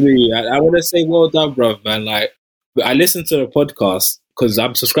absolutely, I want to say well done, bro, man. Like, I listened to the podcast because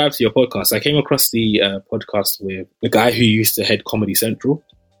I'm subscribed to your podcast. I came across the podcast with the guy who used to head Comedy Central.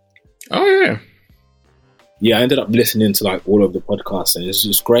 Oh yeah, yeah. I ended up listening to like all of the podcasts, and it's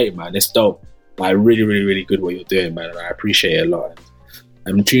just great, man. It's dope. Like, really, really, really good what you're doing, man. And I appreciate it a lot.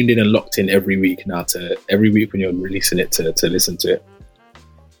 I'm tuned in and locked in every week now. Every week when you're releasing it to listen to it.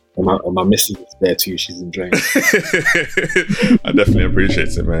 And my missus is there too. She's enjoying it. I definitely appreciate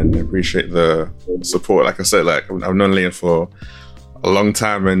it, man. I appreciate the support. Like I said, like I've known Liam for a long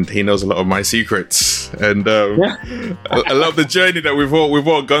time, and he knows a lot of my secrets. And I love the journey that we've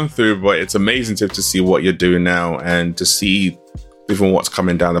all gone through. But it's amazing to see what you're doing now, and to see even what's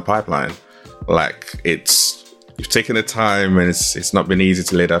coming down the pipeline. Like you've taken the time, and it's not been easy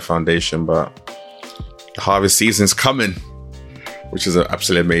to lay that foundation, but the harvest season's coming, which is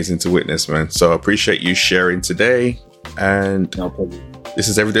absolutely amazing to witness, man. So I appreciate you sharing today. And no problem. This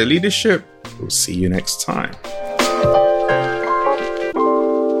is Everyday Leadership. We'll see you next time.